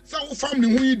 So family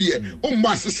who you dear, oh,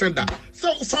 master sender,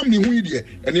 so family who you dear,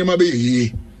 and you may be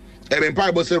ye. And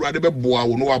Bible said, rather be boa,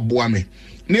 no boame.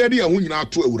 Near the who you now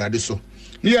to a radiso.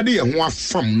 Near the one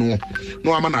fam no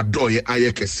man adore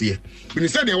I can see. When you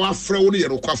said they were fraud,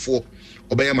 or quaffo,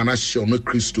 obey a man show no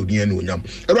Christo near Nunam.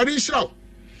 A radin shout,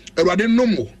 a radin no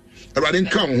more, a radin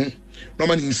come, no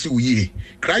man in see ye.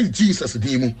 Christ Jesus,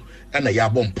 demon. And a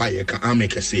yabon pie can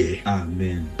make a say.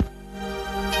 Amen.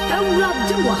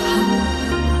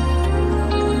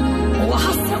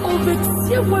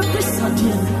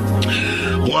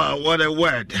 Wow, what a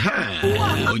word.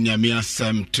 Onyamia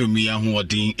Sam to me and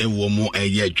hoarding a woman a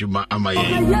year Juma Amaye.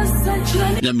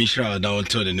 Yamishra down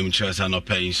to the new church and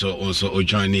paying so also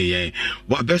join ye.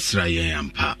 What best Ray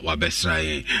and pa, what best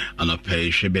Ray and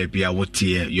pay she baby. I would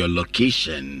hear your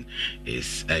location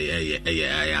is a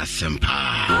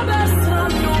sempa.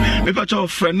 Me patch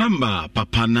off friend number,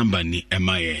 papa number ni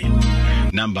MIA.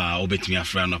 Number obet me a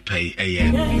friend of pay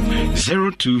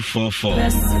 0244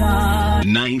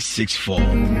 964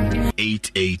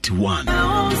 881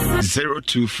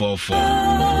 0244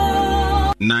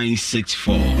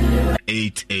 964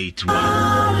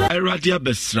 881 Eradia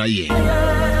Besraye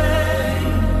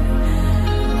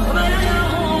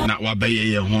na wabeye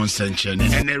ye hon senchen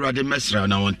and Eradia Mesra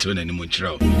na want to any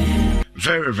muchro.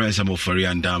 Very very some for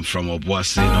and down from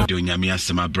Obuasi no do nyamia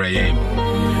sema braye.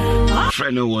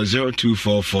 Friend was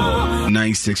 0244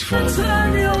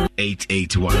 964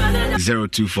 881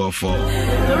 0244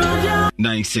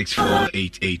 964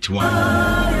 881.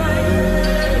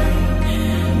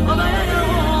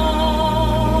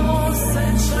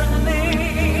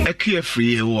 Ekia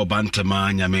free or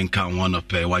bantama nyamenka one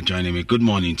up what joining me. Good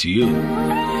morning to you.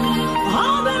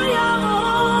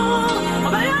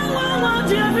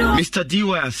 Mr.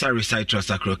 D.Y. Asari Citrus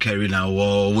Akrokari now,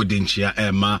 wouldn't you,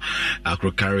 Emma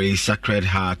Akrokari Sacred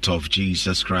Heart of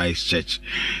Jesus Christ Church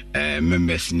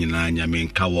members in Nanya mean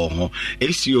Kawaho.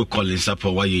 ACO Collins up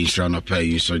for why you shall not pay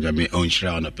you so you may own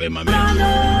shall not pay my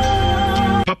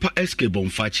man. Papa SK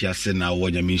Bonfachi Asena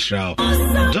Wanyamishrao.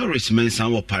 Doris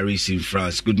Mensan wa Paris in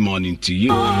France. Good morning to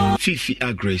you. Fifi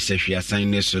Agre Sefi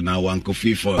Assignes na Wanko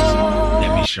Fifos.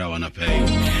 Yamishrao na pay.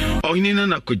 Oinina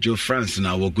na Kojo France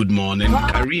na wo good morning.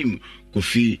 Karim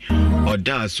Kofi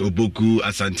Odas Oboku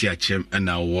Asanti Achem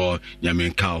na wo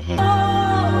Nyamenka ho.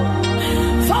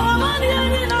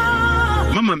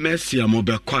 Mama Mercy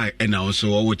amobe kwai ena also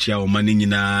wo chia wo mani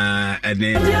nyina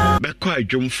ene be kwai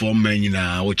dwom form man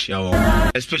nyina wo chia wo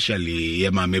especially ye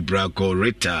mama Braco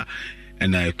Rita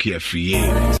and I care free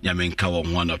Nyamenka wo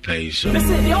ho na pay so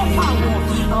Beta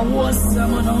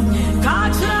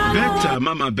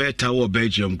Mama Beta wo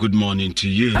Belgium good morning to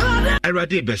you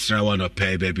Erade besra wo na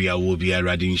pay baby I will be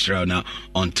erade inshra na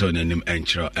onto nanim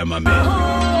enchro Emma me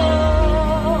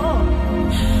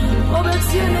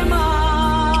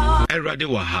Erade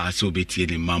wa ha so betie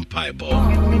ni mampai bo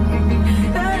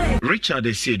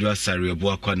Richard said was sorry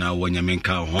bo akwana wo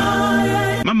Nyamenka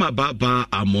ho Mama Baba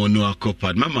amono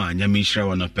akopad Mama Nyamishra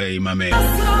wana pay mame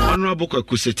Honorable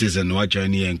Kwaku citizen wa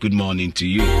join and good morning to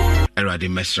you Erade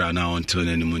mesra na on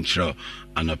tone ni munchro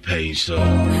ana pay so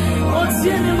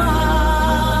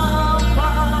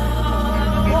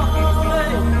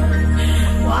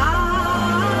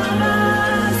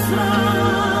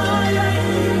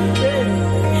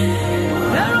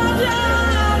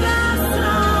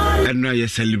na ye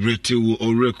celebrate wo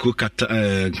Oreku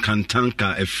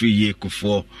Kantanka a free year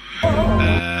kufo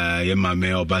ye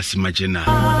mame obasi magina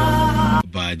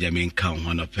ba Nyamenka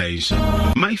ho na pay so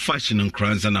my fashion and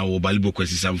crowns na wo balibo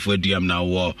kwesi samfo aduam na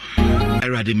wo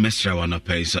Erade mesra wana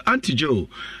pay so Auntie Joe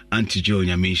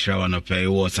Nyamishra wana pay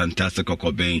wo fantastic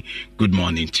okoben good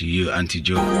morning to you Auntie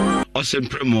Joe Osem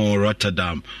Primo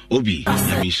Rotterdam Obi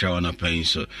Nyamishra wana pay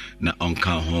so na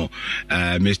onka ho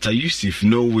Mr. Yusuf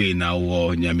no way na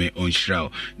wo Nyame onshra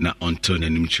na ontone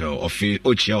nimcho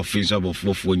ochia office abo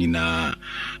fofo nyina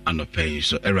anopay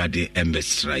so Erade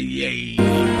embesra ye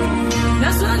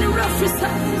that's when the reference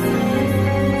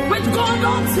with God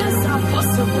all things are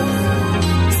possible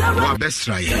wa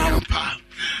besra ye pa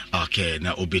okay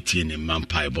na obeti ni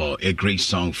mampai bo a great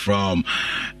song from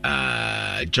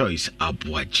Joyce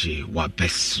Abuaji wa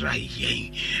besra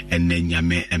ye and then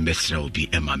Nyame embesra obi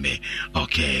emame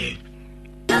okay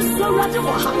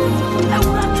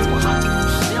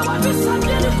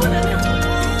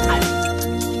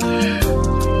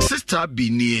Sister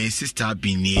Bini,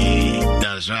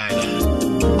 that's right.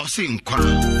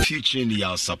 Osinkwa future in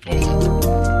your support.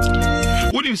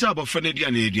 What do you say about Fenedi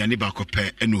and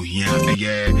Bakope and Uhia?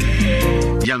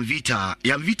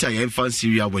 Yamvita, infant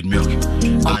cereal with milk.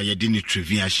 I didn't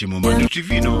trivia shimo, but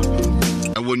trivino.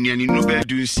 I wouldn't any no bear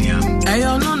do see him. I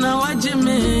don't know what you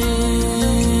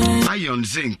mean. Iron,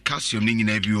 zinc, calcium, in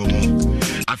every home.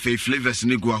 I feel flavors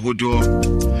nigua hodo.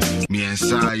 Me and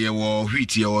Sa, ye war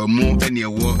wheat, ye war more, and ye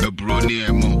war a brony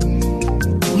mo.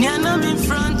 Niana in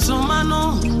front to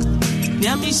Mano,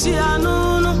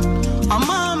 Yamisiano, a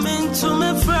mom into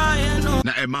me fry.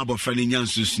 Na a mab of Fanny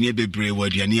Yansus near the Bray, where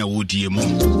Yania would dear mo.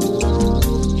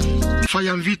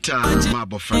 Fire Vita,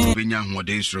 mab of Fanny Binyang, what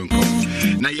days wrong.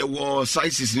 Na ye war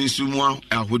sizes in Sumwa,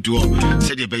 I would do,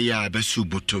 said the Baya, Besu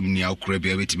Butum, Nia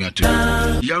Crabby, with me to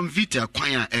Yam Vita,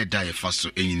 quire air die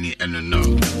faso any and no.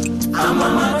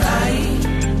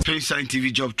 Paysign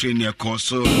TV job training course,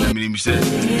 so my name is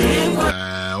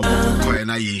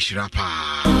Koyana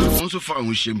Yishirapa. Also found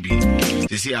we should be.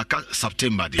 They say I cut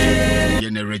September day,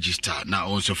 you register. Now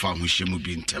also found we should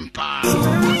be in Tempa.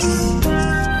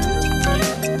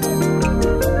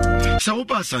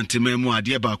 Sauba Santimemo, a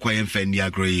dear Baquayan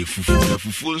Fendia Gray,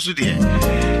 Fufu, so dear.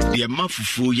 The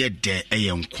Mafufu yet there, a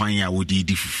young quire would eat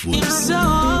Fufu.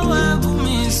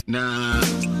 Now.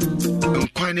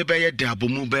 Quine bear double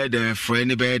mube the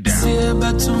friend bear a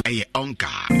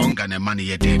onga na money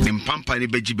yet in pampa ni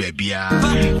beji babia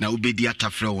na ubedi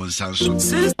atafre won sanso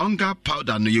onga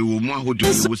powder no you mo who do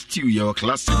was stew your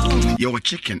classic your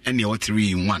chicken and your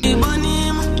 3 in 1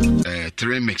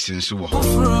 3 mixing so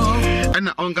and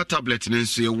onga tablet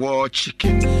nso your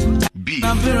chicken beef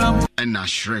and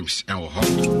shrimps and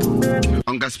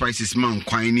onga spices man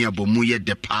quine abomu ye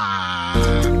de pa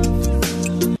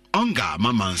Onga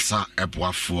mamansa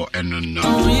eboafo eno no.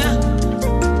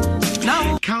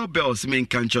 Now cowbells mean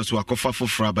canchos wakofa for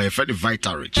fraba if the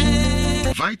Vital Rich.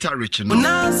 Vital Rich no.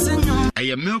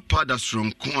 A milk powder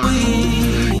strong kwa.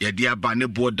 Ya dia ba ne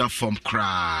border form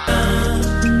cra.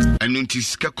 And unti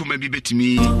skaku maybe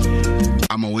betimi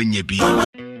ama wenye bi.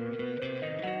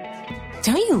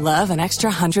 Don't you love an extra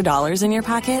 $100 in your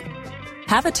pocket?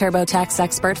 Have a TurboTax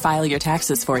expert file your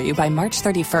taxes for you by March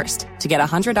 31st to get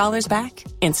 $100 back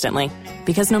instantly.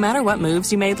 Because no matter what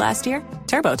moves you made last year,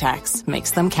 TurboTax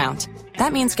makes them count.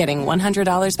 That means getting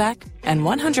 $100 back and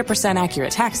 100%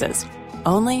 accurate taxes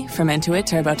only from Intuit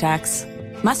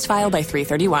TurboTax. Must file by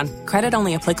 3/31. Credit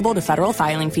only applicable to federal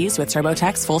filing fees with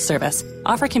TurboTax full service.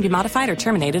 Offer can be modified or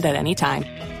terminated at any time.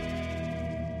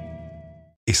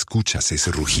 Escuchas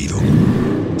ese rugido.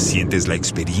 Sientes la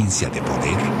experiencia de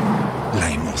poder, la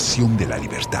emoción de la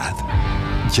libertad.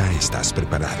 Ya estás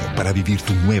preparado para vivir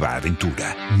tu nueva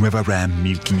aventura. Nueva Ram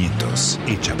 1500,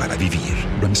 hecha para vivir.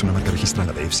 Ram es una marca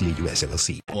registrada de FCA US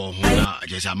LLC.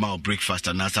 Just a mouth breakfast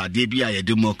and as I did be I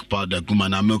do milk powder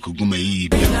gumana milk guma yi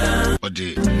or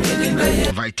the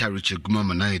vital rich guma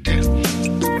na ide.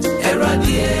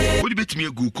 Would bet me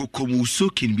a good cocoa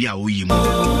soaking be a wee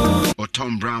or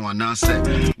Tom Brown and I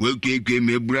said, well, gay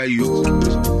me bra you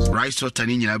rice or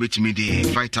tanning in a bit me the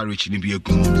vital rich in be a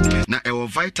gum. Now, our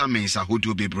vitamins are who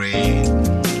do be brave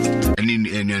and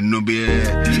in no be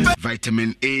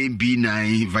vitamin A,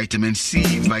 B9, vitamin C,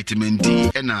 vitamin D,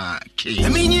 and K.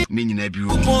 Meaning a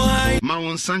beauty.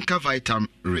 Mount Sanka Vitam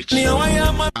Rich.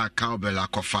 A cowbella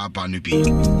cofa banubi.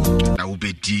 That will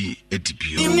be D at the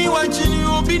beauty.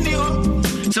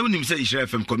 Someone say Israel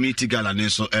from Community Gala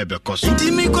and so Ebe Cost.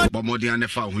 But more than a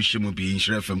found who will be in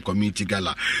Israel from Community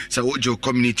Gala. So, would your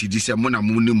community this a mona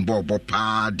mooning bob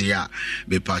pa dear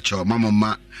be patcho,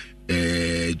 Mamma.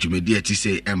 Jumedia to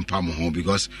say empam home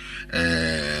because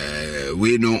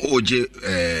we know OJ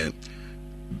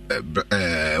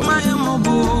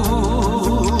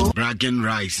bragging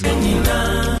rice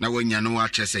now when you know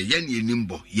what I say yen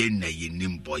nimbo yen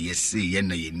nimbo yes say yen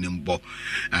nimbo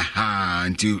aha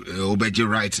until obeje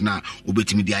right now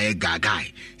obetimi dia gaga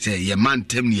say ye man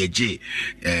tem ne je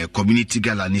community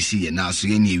gala ni see na so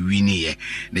yen wi ni ye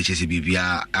na chese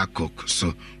bibia akok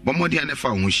so bomodi ane fa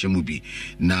ho hyemu bi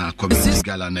na community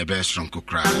gala na be strong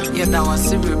kokra yeah that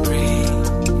was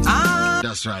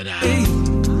that's right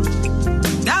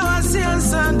that was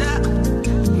Sanda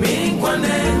me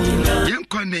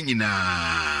kwane nyina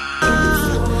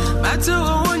batu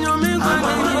wonyo me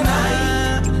kwane nyina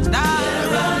da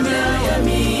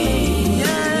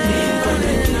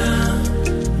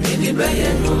me di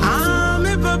bayenu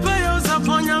me papa yo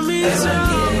saponya mi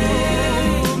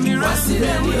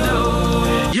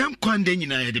yam kwande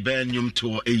nyina ye de bayenu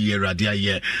to eyerade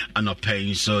aye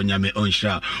anopen so nyame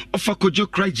onhra ofa kojo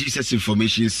cry Jesus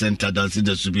Information Center dance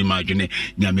the subi madwene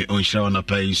nyame onhra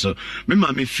anopen so me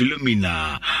ma me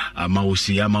Philomena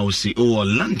amausi oh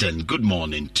London good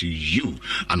morning to you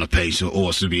anopen so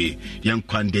oh subi yam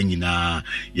kwande nyina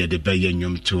ye de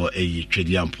bayenu to eyi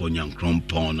twedi ampo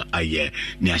nyankrompon aye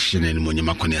ne ahyene ne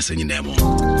monyama kone asanyina mo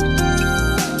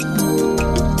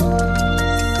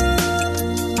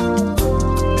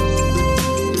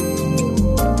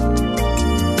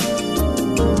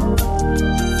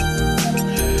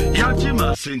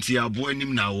Senti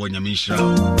aboanim na wonyame nhyira.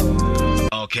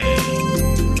 Okay.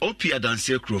 Opia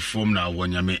dance krofom na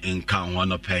wonyame enka ho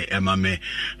no pay emame.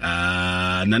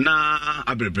 Nana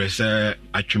abrebrese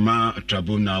atwema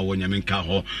trabom na wonyame enka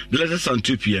ho. Blessed on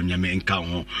 2 p.m. nyame enka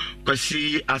ho.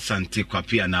 Kwasi asante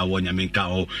kwapia na wonyame enka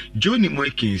ho. Johnny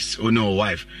Moekins ono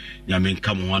wife nyame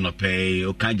enka ho no pay.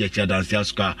 Okanjecha dance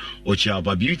aska ochi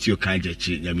aba beauty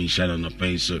okanjechi nyame nhyira no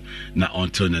pay so na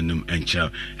ontonanum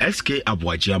encha. SK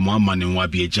Abwaji amamane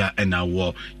wabieja ena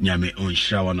wo nyame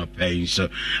onhira no pay so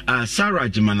Sarah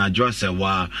Jimana Jose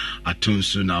wa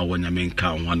atunsu na wonyame nka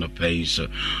ho no pay so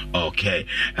okay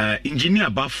engineer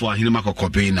Bafo ahinema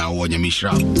kokobe na wonyame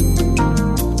nhyira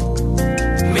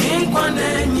me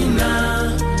kwande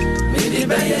nyina me di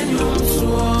bayenyo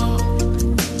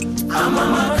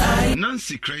amama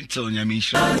Nancy Crentel nyame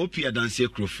nhyira opia dance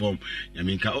krofom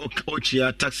nyame nka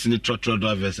ochia taxi ni trotro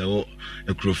drivers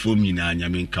krofom nyina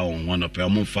nyame nka ho no pay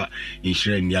omfa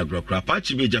nhyira ni agrokra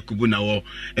pachi be Jacobu na wo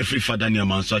every father ni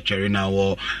amanso atwere na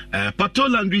wo Pato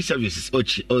Laundry Services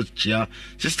ochia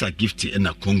sister Gifty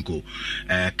na Congo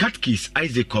Catkis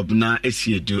Isaac Obna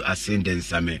Esiedu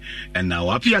Ascendance ame na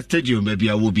Apia Stadium maybe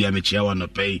I will be a mechia one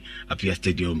pay Apia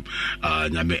Stadium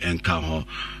nyame nka ho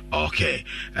okay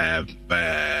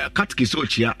Catkis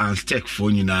ochia and stake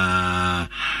for nyina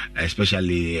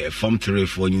especially form 3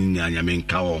 for nyina nyame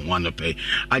nka ho one pay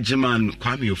Ajiman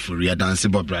Kwame Ofuria dance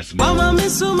bobras mama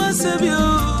misuma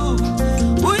sebio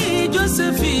we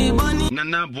Josephi boni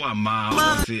nana boama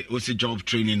osi job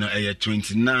training na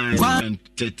 29 and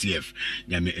 30th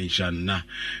nyame enshana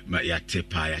ma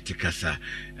yatepa yatikasa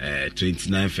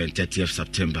 29th and 30th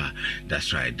September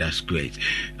that's right that's great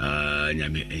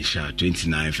nyame ensha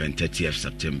 29th and 30th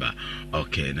September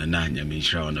okay nana nyame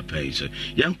ensha on the page so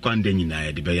yan kwande nyina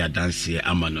ya de be ya dance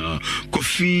amano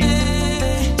kofi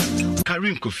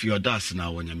Karim Kofi Odas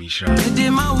na Wanyamisha.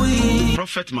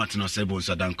 Prophet Martin Osebo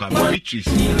Sadanko Beatrice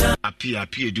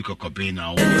appear Duko Kobe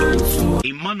now.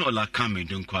 Emmanuel Akame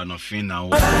Dunko Anofin now.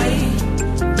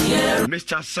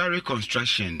 Mr. Sari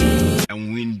Construction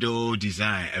and Window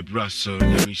Design Ebraso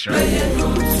Nyamisha.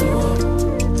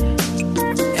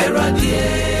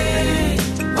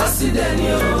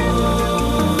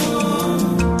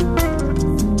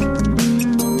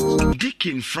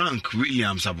 Deacon Frank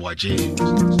Williams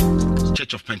Abuaje,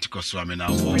 Church of Pentecost Wamena,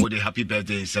 or the happy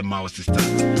birthday in St. Mao's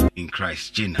sister in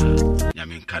Christ, Gina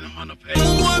Yamin Kanahanope.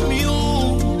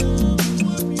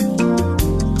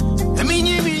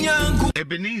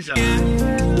 Ebenezer,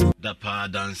 the pa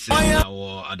dancing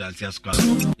or Adansia Squad,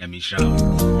 Yamisha.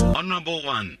 Honorable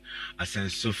one, I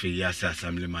send Sophie Yas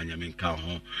Assemblyman Yamin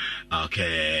Kaho.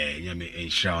 Okay, Yami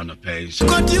and Shawn of Pay.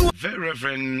 Very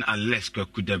Reverend Aleska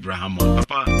Kudebraham,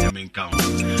 Papa Yamin Kaho.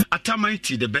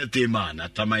 Atamaiti, the birthday man,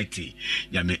 Atamaiti,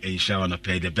 Yami and Shawn of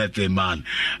Pay, the birthday man.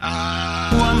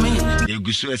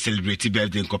 Yagusu celebrated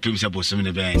birthday in Kopimsa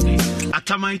Bosumina Band.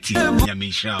 Atamaiti,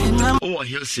 Yamisha, or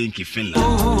Helsinki,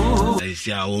 Finland. They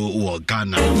say, oh,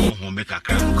 Ghana, oh, make a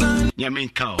crack.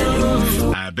 Yamin cow.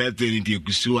 Birthday in the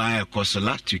Gusua, course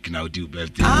last week now do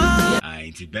birthday.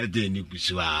 It's birthday in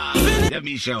Gusua.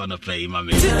 Yamin shall on a play,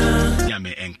 mammy.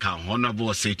 Yami and cow,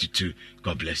 honorable say to two.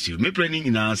 God bless you. Me bringing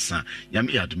in answer.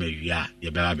 Yami had me, ya,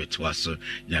 Yababe to us,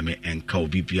 Yami and cow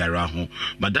BPR home.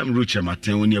 Madame Rucha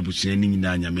Martin, when you're bushing in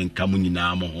Yamin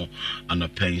Kamunina Moho on a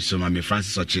pain. So, Mammy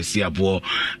Francis or Chesia Bo,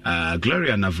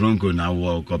 Gloria Navrongo now.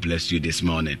 God bless you this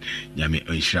morning. Yami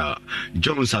Insha.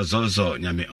 Jones Azozo,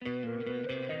 Yami.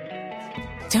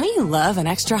 Don't you love an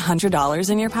extra $100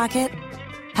 in your pocket?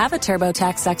 Have a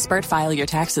TurboTax expert file your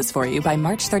taxes for you by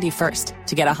March 31st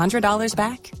to get $100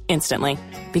 back instantly.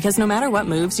 Because no matter what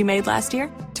moves you made last year,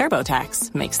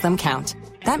 TurboTax makes them count.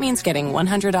 That means getting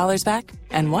 $100 back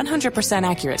and 100%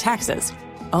 accurate taxes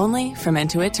only from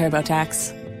Intuit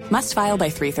TurboTax. Must file by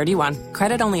 3/31.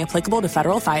 Credit only applicable to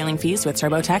federal filing fees with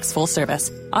TurboTax full service.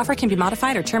 Offer can be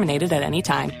modified or terminated at any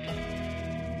time.